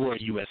 that you were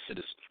a U.S.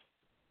 citizen.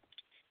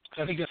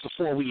 I think that's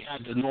before we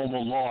had the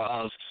normal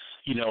law of,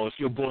 if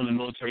you're born in a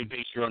military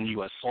base, you're on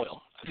U.S.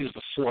 soil. I think it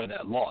was before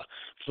that law.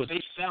 So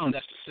they found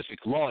that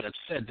specific law that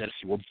said that if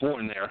you were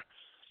born there,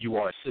 you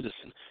are a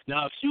citizen.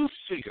 Now, if you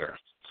figure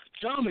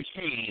John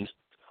McCain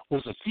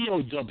was a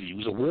POW, he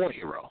was a war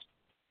hero,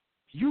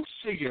 you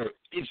figure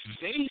if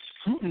they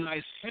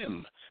scrutinized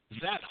him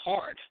that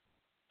hard,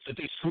 that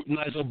they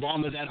scrutinized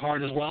Obama that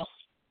hard as well?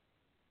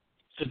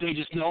 That they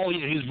just know,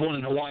 he was born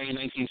in Hawaii in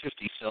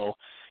 1950, so,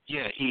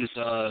 he's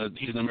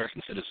an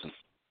American citizen.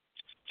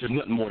 There's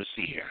nothing more to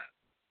see here.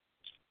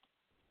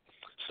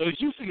 So if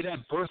you figure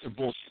that birther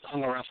bullshit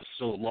hung around for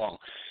so long,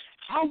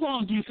 how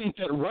long do you think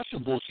that Russia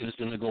bullshit is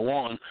going to go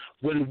on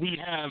when we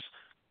have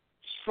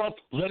Trump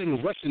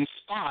letting Russian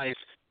spies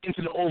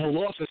into the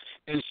Oval Office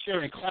and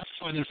sharing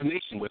classified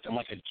information with them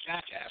like a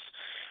jackass?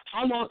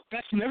 How long?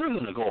 That's never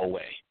going to go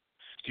away.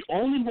 The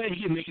only way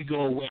he can make it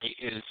go away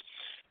is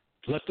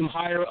let them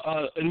hire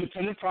an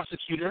independent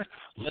prosecutor,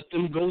 let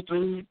them go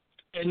through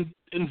and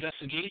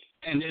investigate,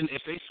 and then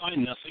if they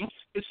find nothing,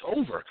 it's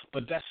over.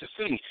 But that's the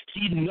thing.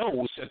 He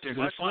knows that they're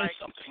going to find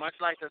something. Much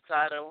like the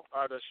title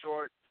or the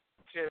short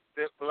tip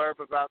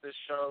blurb about this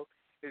show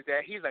is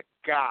that he's a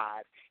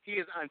god. He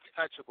is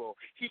untouchable.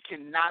 He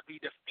cannot be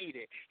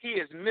defeated. He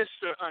is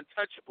Mr.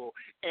 Untouchable,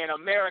 and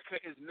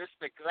America is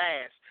Mr.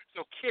 Glass.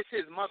 So kiss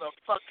his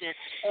motherfucking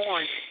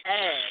orange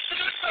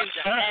ass in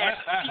the ass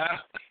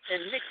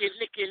and lick it,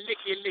 lick it,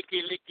 lick it, lick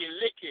it, lick it,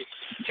 lick it.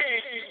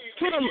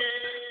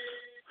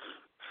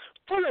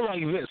 Put it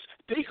like this.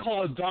 They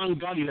call Don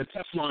Gotti the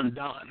Teflon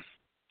Don,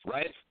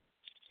 right?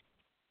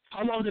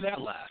 How long did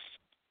that last?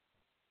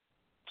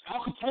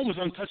 Al Capone was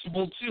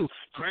untouchable, too.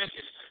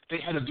 Granted, they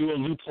had to do a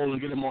loophole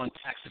and get him on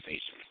tax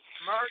evasion.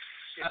 Merch,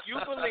 if you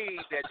believe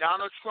that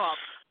Donald Trump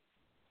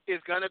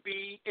is going to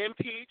be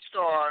impeached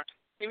or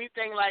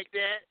anything like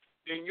that,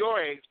 then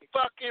you're a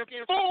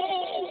fucking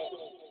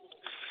fool.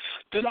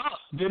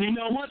 Then you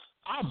know what?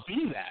 I'll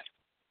be that.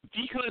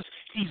 Because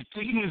he's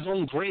digging his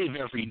own grave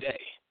every day.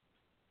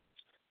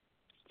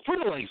 Put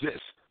it like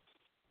this.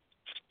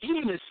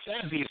 Even as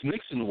savvy as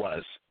Nixon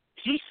was,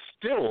 he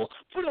still,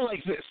 put it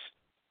like this.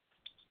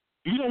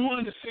 One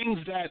of the things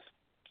that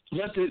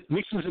led to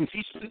Nixon's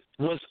impeachment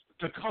was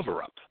the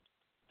cover-up,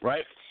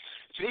 right?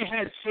 They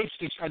had tapes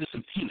they tried to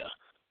subpoena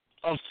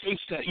of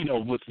tapes that,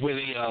 where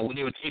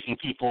they were taking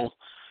people,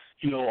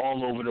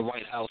 all over the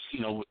White House,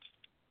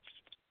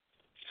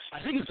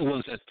 I think it's the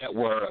ones that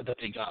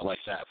they got like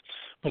that.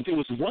 But there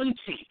was one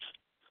tape,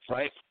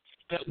 right,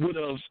 that would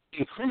have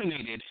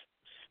incriminated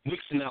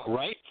Nixon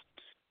outright.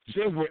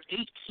 There were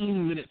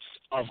 18 minutes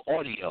of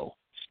audio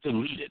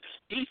deleted.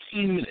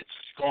 18 minutes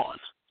gone.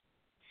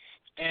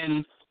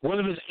 And one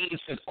of his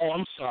aides said,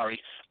 I'm sorry,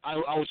 I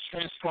was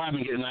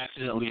transcribing it and I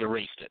accidentally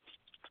erased it.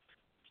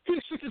 You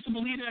expect us to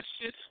believe that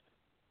shit?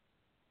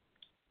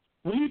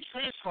 When you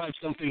transcribe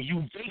something,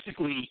 you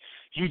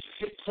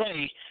hit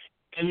play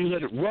and you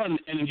let it run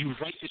and then you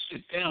write the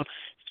shit down.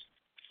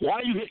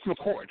 Why you hit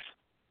record?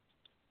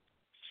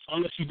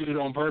 Unless you did it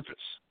on purpose.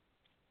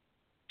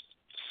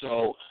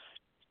 So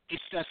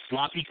it's that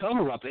sloppy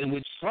cover-up. And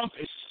with Trump,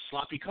 it's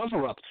sloppy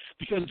cover-up.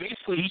 Because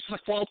basically he's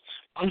like, well,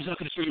 I'm just not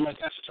going to show you my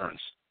tax returns.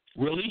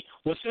 Really?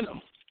 What's in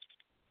them?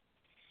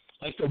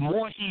 Like the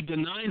more he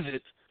denies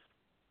it,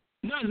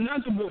 not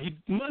the more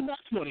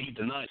that he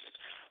denies it,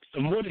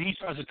 the more that he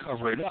tries to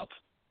cover it up,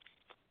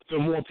 the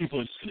more people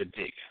are just going to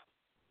dig.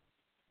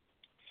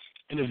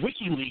 And if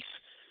WikiLeaks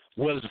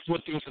was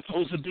what they were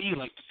supposed to be,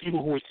 like the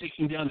people who were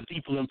taking down the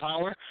people in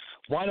power,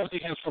 why don't they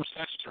have Trump's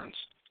tax returns?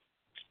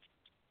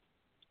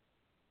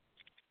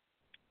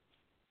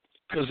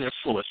 Because they're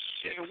full of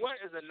shit. And what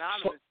is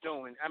Anonymous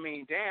doing? I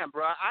mean, damn,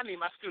 bro, I need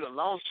my student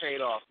loans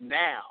paid off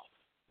now.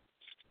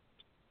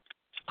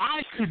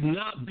 I could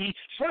not be.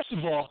 First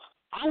of all,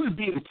 I would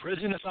be in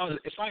prison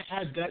if I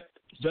had that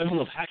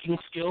level of hacking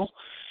skill.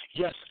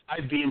 Yes,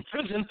 I'd be in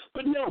prison,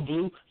 but no,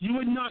 Blue, you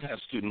would not have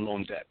student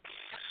loan debt.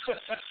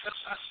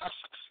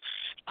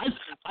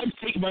 I'd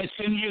take my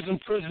 10 years in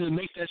prison and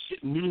make that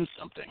shit mean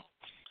something.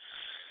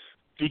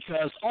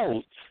 Because,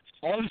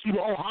 All these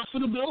people,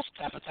 hospital bills,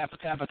 tap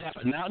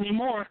it. Not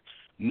anymore.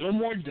 No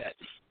more debt.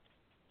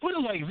 Put it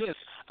like this.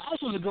 I was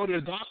supposed to go to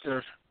the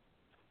doctor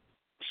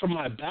for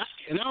my back,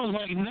 and I was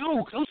like,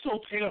 no, 'cause I'm still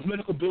paying off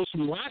medical bills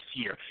from last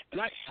year, and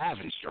I have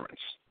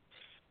insurance.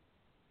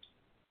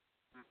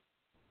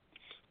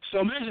 So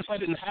imagine if I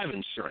didn't have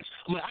insurance.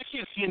 I'm like, I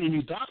can't see any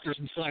new doctors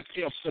until I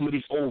pay off some of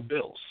these old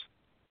bills.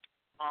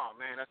 Oh,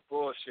 man, that's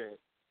bullshit.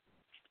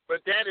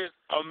 But that is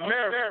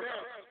America.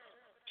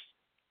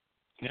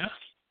 Yeah.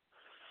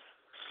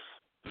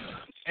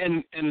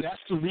 And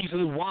that's the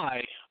reason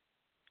why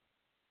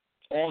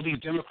all these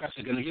Democrats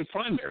are going to get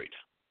primaried.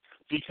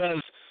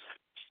 Because,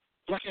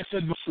 like I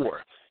said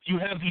before, you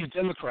have these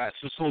Democrats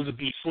who are supposed to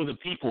be for the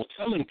people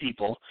telling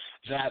people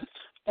that,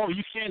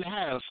 you can't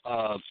have,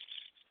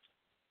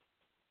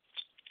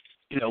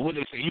 what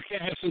do they say? You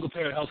can't have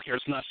single-payer health care.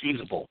 It's not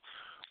feasible.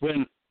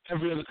 When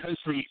every other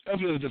country,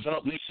 every other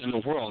developed nation in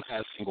the world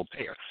has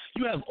single-payer.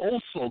 You have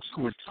old folks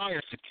who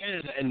retire to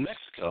Canada and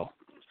Mexico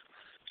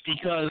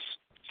because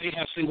they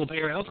have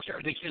single-payer health care.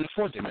 They can't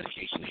afford their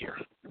medication here.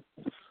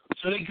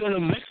 So they go to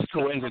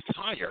Mexico and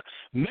retire.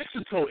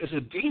 Mexico is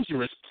a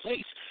dangerous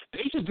place.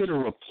 They just did a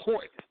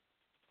report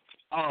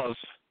of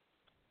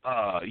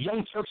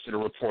Young Turks did a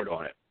report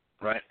on it,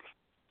 right?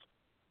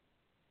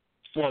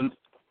 Well,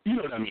 you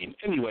know what I mean.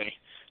 Anyway,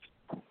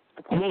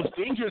 the most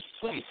dangerous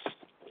place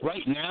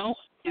right now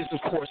is,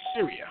 of course,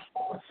 Syria.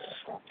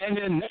 And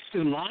then next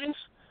in line,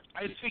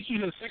 I think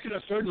either second or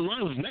third in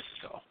line was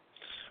Mexico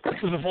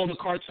because of all the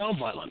cartel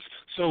violence.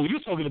 So you're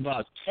talking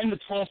about 10 to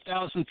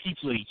 12,000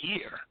 people a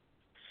year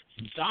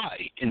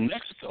die in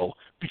Mexico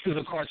because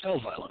of cartel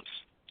violence.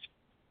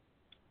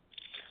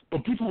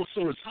 But people will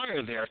still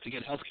retire there to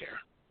get health care.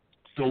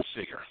 Go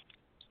figure.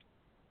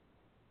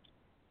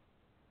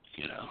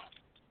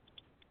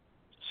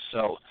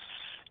 So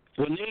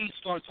when they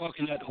start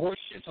talking that horse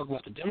shit, talking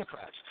about the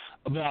Democrats,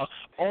 about,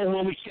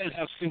 we can't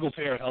have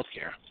single-payer health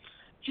care.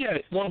 Yeah,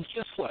 well,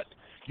 guess what?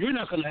 You're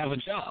not going to have a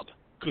job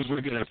because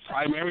we're going to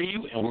primary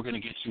you and we're going to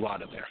get you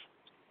out of there.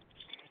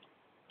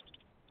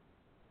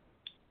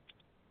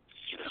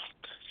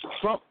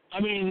 Trump,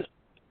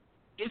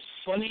 it's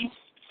funny.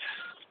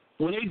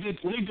 When they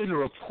did a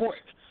report,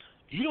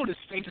 the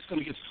state that's going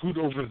to get screwed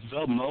over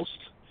the most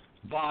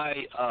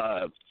by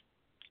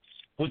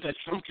with that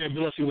Trump care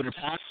bill if he would have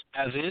passed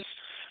as is,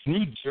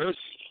 New Jersey.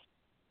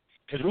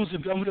 And who's the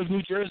governor of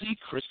New Jersey?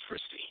 Chris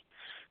Christie.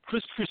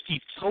 Chris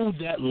Christie toed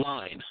that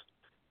line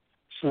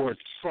for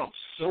Trump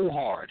so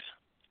hard.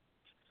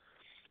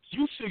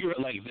 You figure it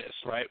like this,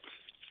 right?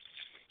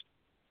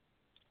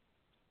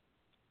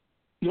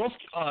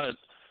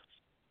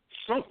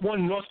 Trump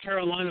won North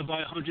Carolina by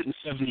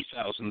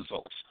 170,000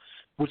 votes,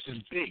 which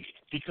is big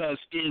because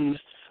in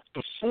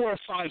the 4 or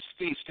 5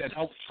 states that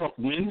helped Trump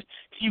win,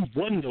 he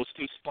won those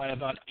states by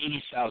about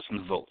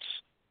 80,000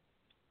 votes.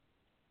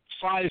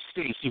 5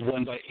 states he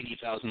won by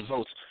 80,000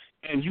 votes.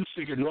 And you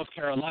figure North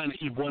Carolina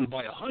he won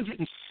by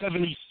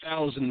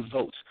 170,000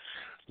 votes.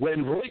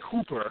 When Roy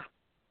Cooper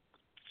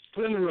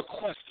put in a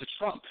request to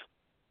Trump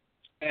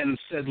and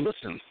said,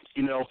 listen,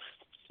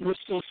 we're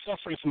still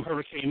suffering from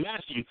Hurricane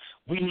Matthew.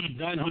 We need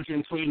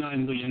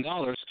 $929 million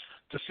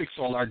to fix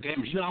all our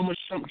damage. You know how much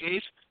Trump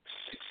gave?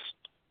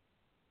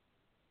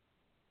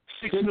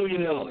 $6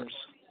 million.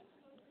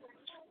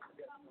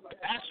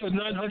 Asked for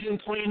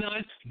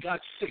 929, got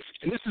 6.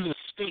 And this is a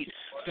state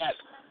that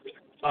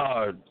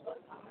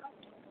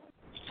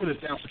put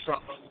it down for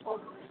Trump.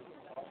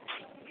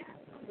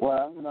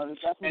 Well,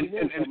 that's what it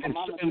is. My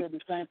mama said the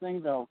same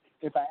thing though.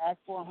 If you ask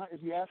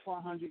for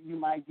 100, you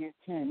might get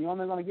 10. You're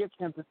only going to get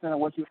 10% of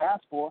what you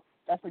ask for.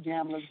 That's a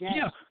gambler's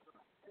game.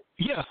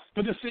 Yeah.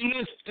 But the thing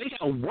is, they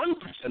got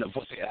 1% of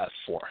what they asked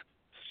for.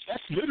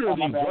 That's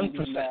literally 1%.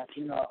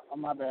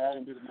 My bad. I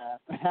didn't do the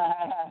math.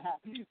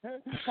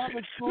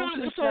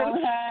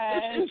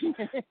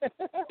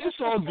 It's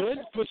all good.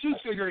 But you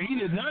figure he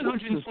did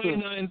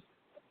 929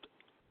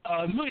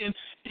 million.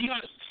 He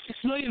got 6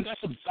 million.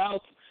 That's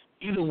about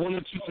either 1 or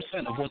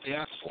 2% of what they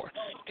asked for.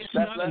 It's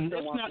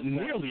not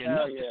nearly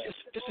enough. Yeah.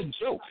 It's a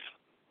joke.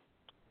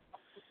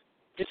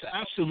 It's an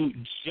absolute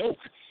joke.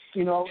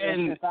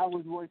 And if I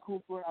was Roy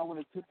Cooper, I would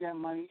have took that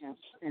money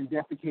and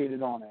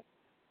defecated on it.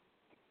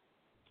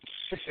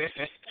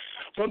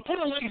 But put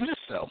it like this,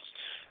 though.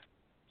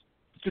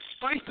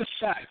 Despite the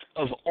fact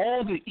of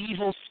all the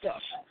evil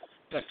stuff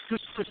that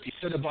Chris Christie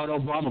said about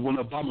Obama when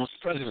Obama was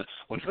president,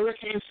 when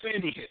Hurricane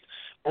Sandy hit,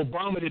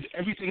 Obama did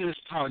everything in his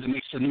power to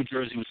make sure New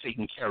Jersey was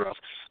taken care of,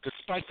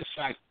 despite the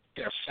fact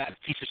their fat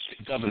piece of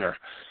shit governor,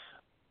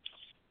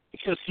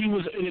 because he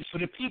was in it for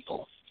the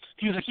people.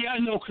 He was like, I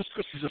know Chris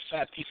Christie's a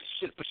fat piece of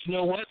shit, but you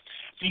know what?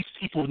 These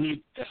people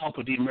need the help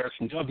of the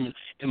American government,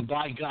 and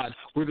by God,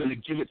 we're going to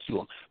give it to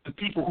them. The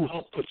people who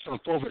helped put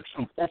Trump over,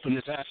 Trump opened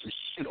his ass and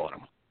shit on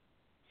him.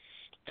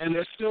 And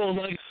they're still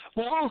like,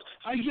 well,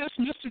 I guess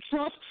Mr.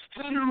 Trump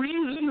had a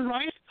reason,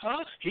 right?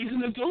 Huh? He's a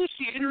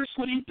negotiator. It's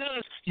what he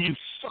does. You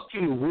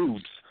fucking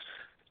rubes.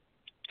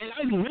 And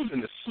I live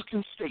in this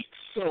fucking state.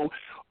 So,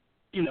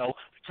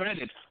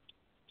 granted,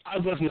 I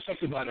wasn't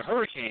affected by the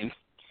hurricane,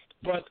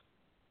 but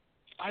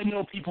I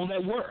know people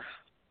that were.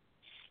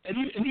 And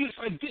even if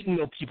I didn't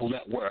know people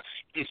that were,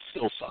 it's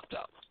still fucked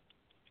up.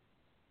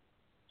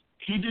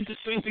 He did the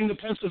same thing to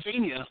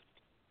Pennsylvania.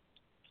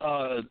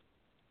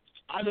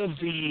 Out of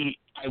the,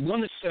 I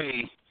want to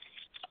say,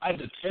 out of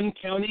the 10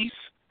 counties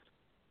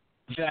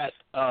that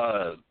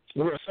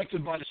were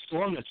affected by the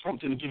storm that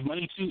Trump didn't give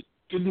money to,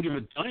 didn't give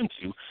a dime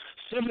to,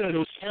 7 of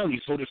those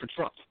counties voted for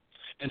Trump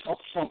and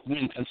helped Trump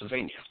win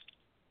Pennsylvania.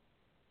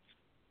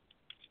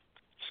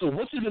 So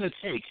what's it going to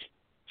take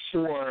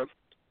for,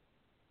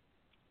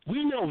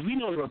 we know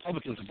the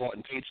Republicans are bought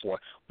and paid for,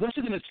 what's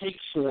it going to take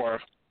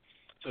for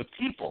the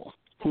people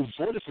who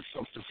voted for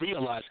Trump to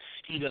realize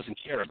he doesn't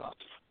care about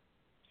them?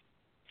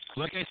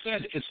 Like I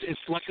said,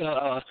 it's like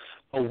a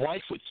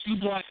wife with 2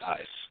 black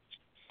eyes,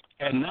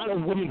 and not a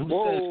woman who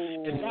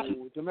says...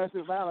 Not,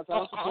 domestic violence. I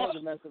don't support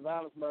domestic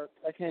violence, Mark.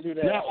 I can't do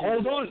that. Now,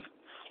 hold on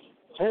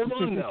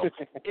now.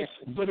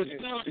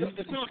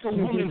 It's not a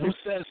woman who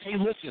says, hey,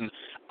 listen,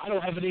 I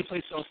don't have any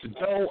place else to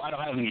go. I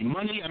don't have any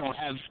money. I don't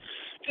have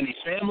any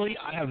family.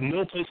 I have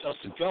no place else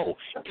to go.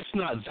 It's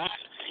not that.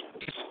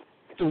 It's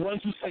the one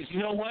who says,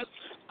 you know what?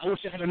 I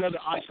wish I had another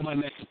eye to my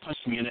neck to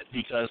punch me in it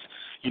because,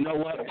 you know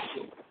what?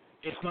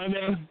 If my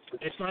man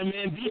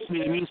beats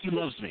me, it means he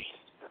loves me.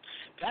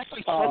 That's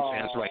like Trump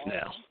fans right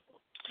now.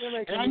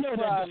 And I know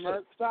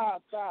that.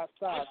 Stop. I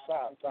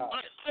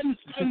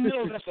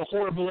know that's a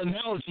horrible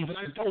analogy, but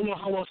I don't know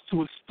how else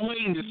to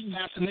explain this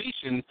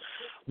fascination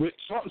with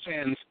Trump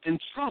fans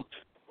and Trump.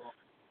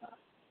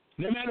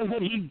 No matter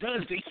what he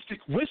does, they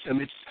stick with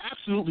him. It's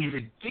absolutely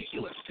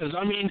ridiculous because,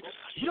 I mean,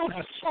 you don't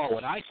have to follow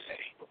what I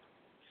say.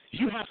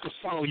 You have to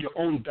follow your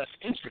own best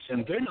interest,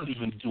 and they're not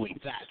even doing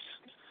that.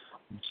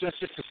 Just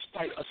to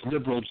spite us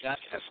liberal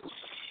jackasses.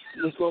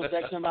 This goes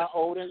back to my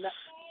old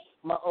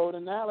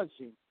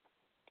analogy.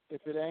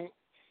 If it ain't,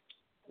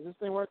 is this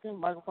thing working?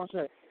 Microphone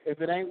check.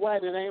 If it ain't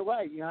white, it ain't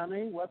right. You know what I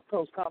mean? West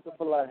Coast concept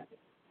for life.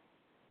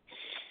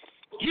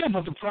 Yeah,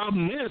 but the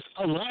problem is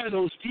a lot of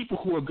those people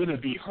who are going to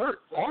be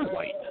hurt are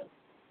white.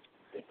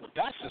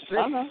 That's the thing.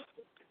 I know.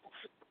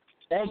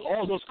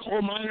 All those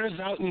coal miners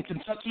out in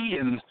Kentucky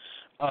and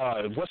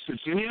West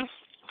Virginia,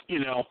 you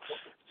know,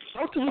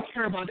 Trump doesn't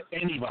care about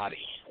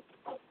anybody.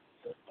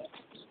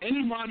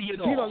 Anybody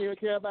at all. He don't even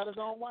care about his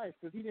own wife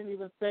because he didn't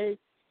even spend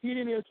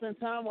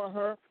time with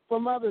her for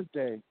Mother's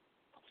Day.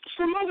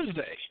 For Mother's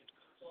Day.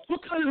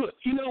 What kind of,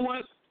 you know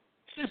what?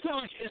 It's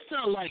not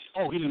like,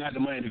 oh, he didn't have the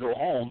money to go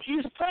home.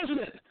 He's the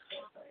president.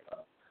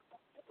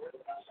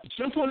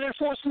 Jump on Air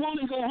Force One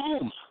and go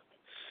home.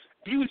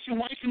 Be with your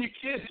wife and your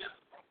kid.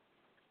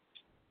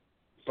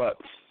 But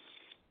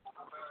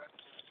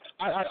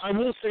I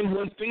will say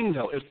one thing,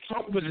 though. If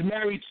Trump was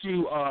married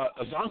to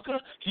Ivanka,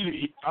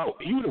 he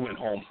would have went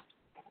home.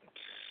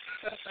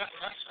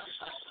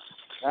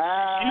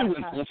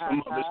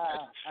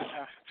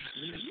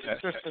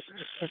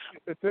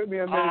 It took me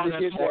a minute to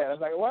get that. I was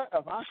like, what?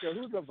 Ivanka?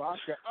 Who's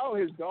Ivanka? Oh,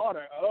 his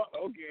daughter. Oh,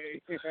 okay.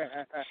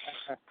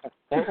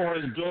 or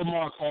as Bill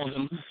Maher calls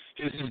him,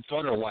 his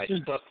daughter wife.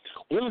 But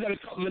we only got a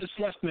couple minutes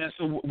left, man,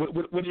 so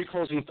what are your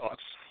closing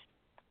thoughts?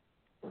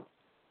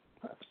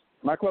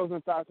 My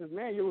closing thoughts is,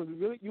 man, you were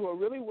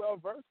really well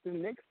versed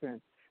in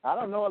Nixon. I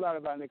don't know a lot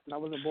about Nixon. I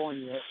wasn't born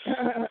yet.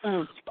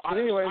 But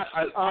anyway,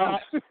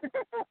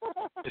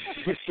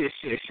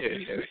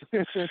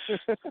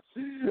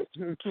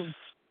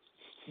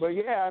 but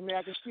yeah, I mean,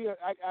 I can see.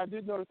 I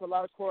did notice a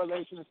lot of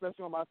correlation,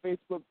 especially on my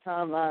Facebook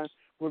timeline,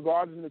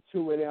 regarding the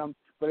two of them.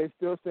 But they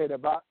still say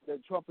that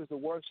Trump is the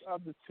worst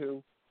of the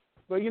two.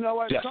 But you know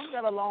what? Yes. Trump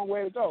got a long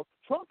way to go.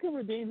 Trump can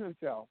redeem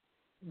himself.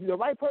 The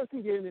right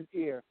person get in his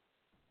ear.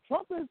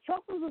 Trump is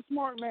a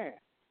smart man,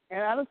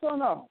 and I just don't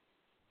know.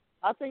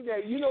 I think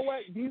that, you know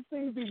what, these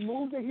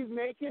moves that he's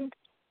making,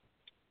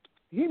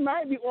 he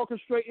might be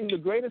orchestrating the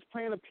greatest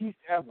plan of peace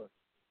ever.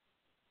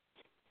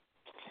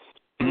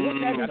 I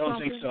don't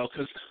think so.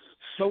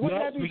 But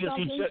wouldn't that be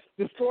something?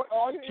 Destroy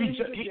all your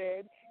enemies are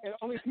dead, and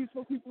only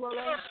peaceful people are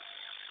left?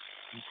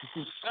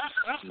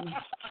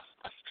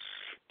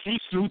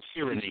 Peace through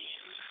tyranny.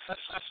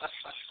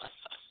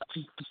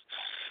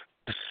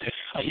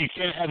 You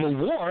can't have a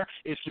war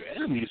if your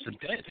enemies are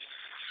dead.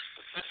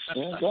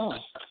 Yeah, go.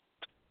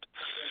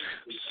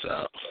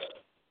 So,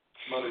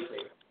 but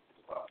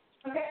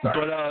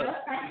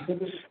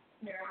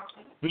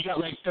we got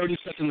like 30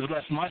 seconds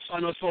left. My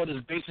final thought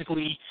is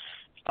basically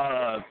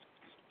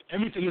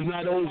everything is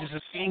not always as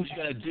it seems. You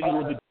got to dig a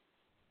little bit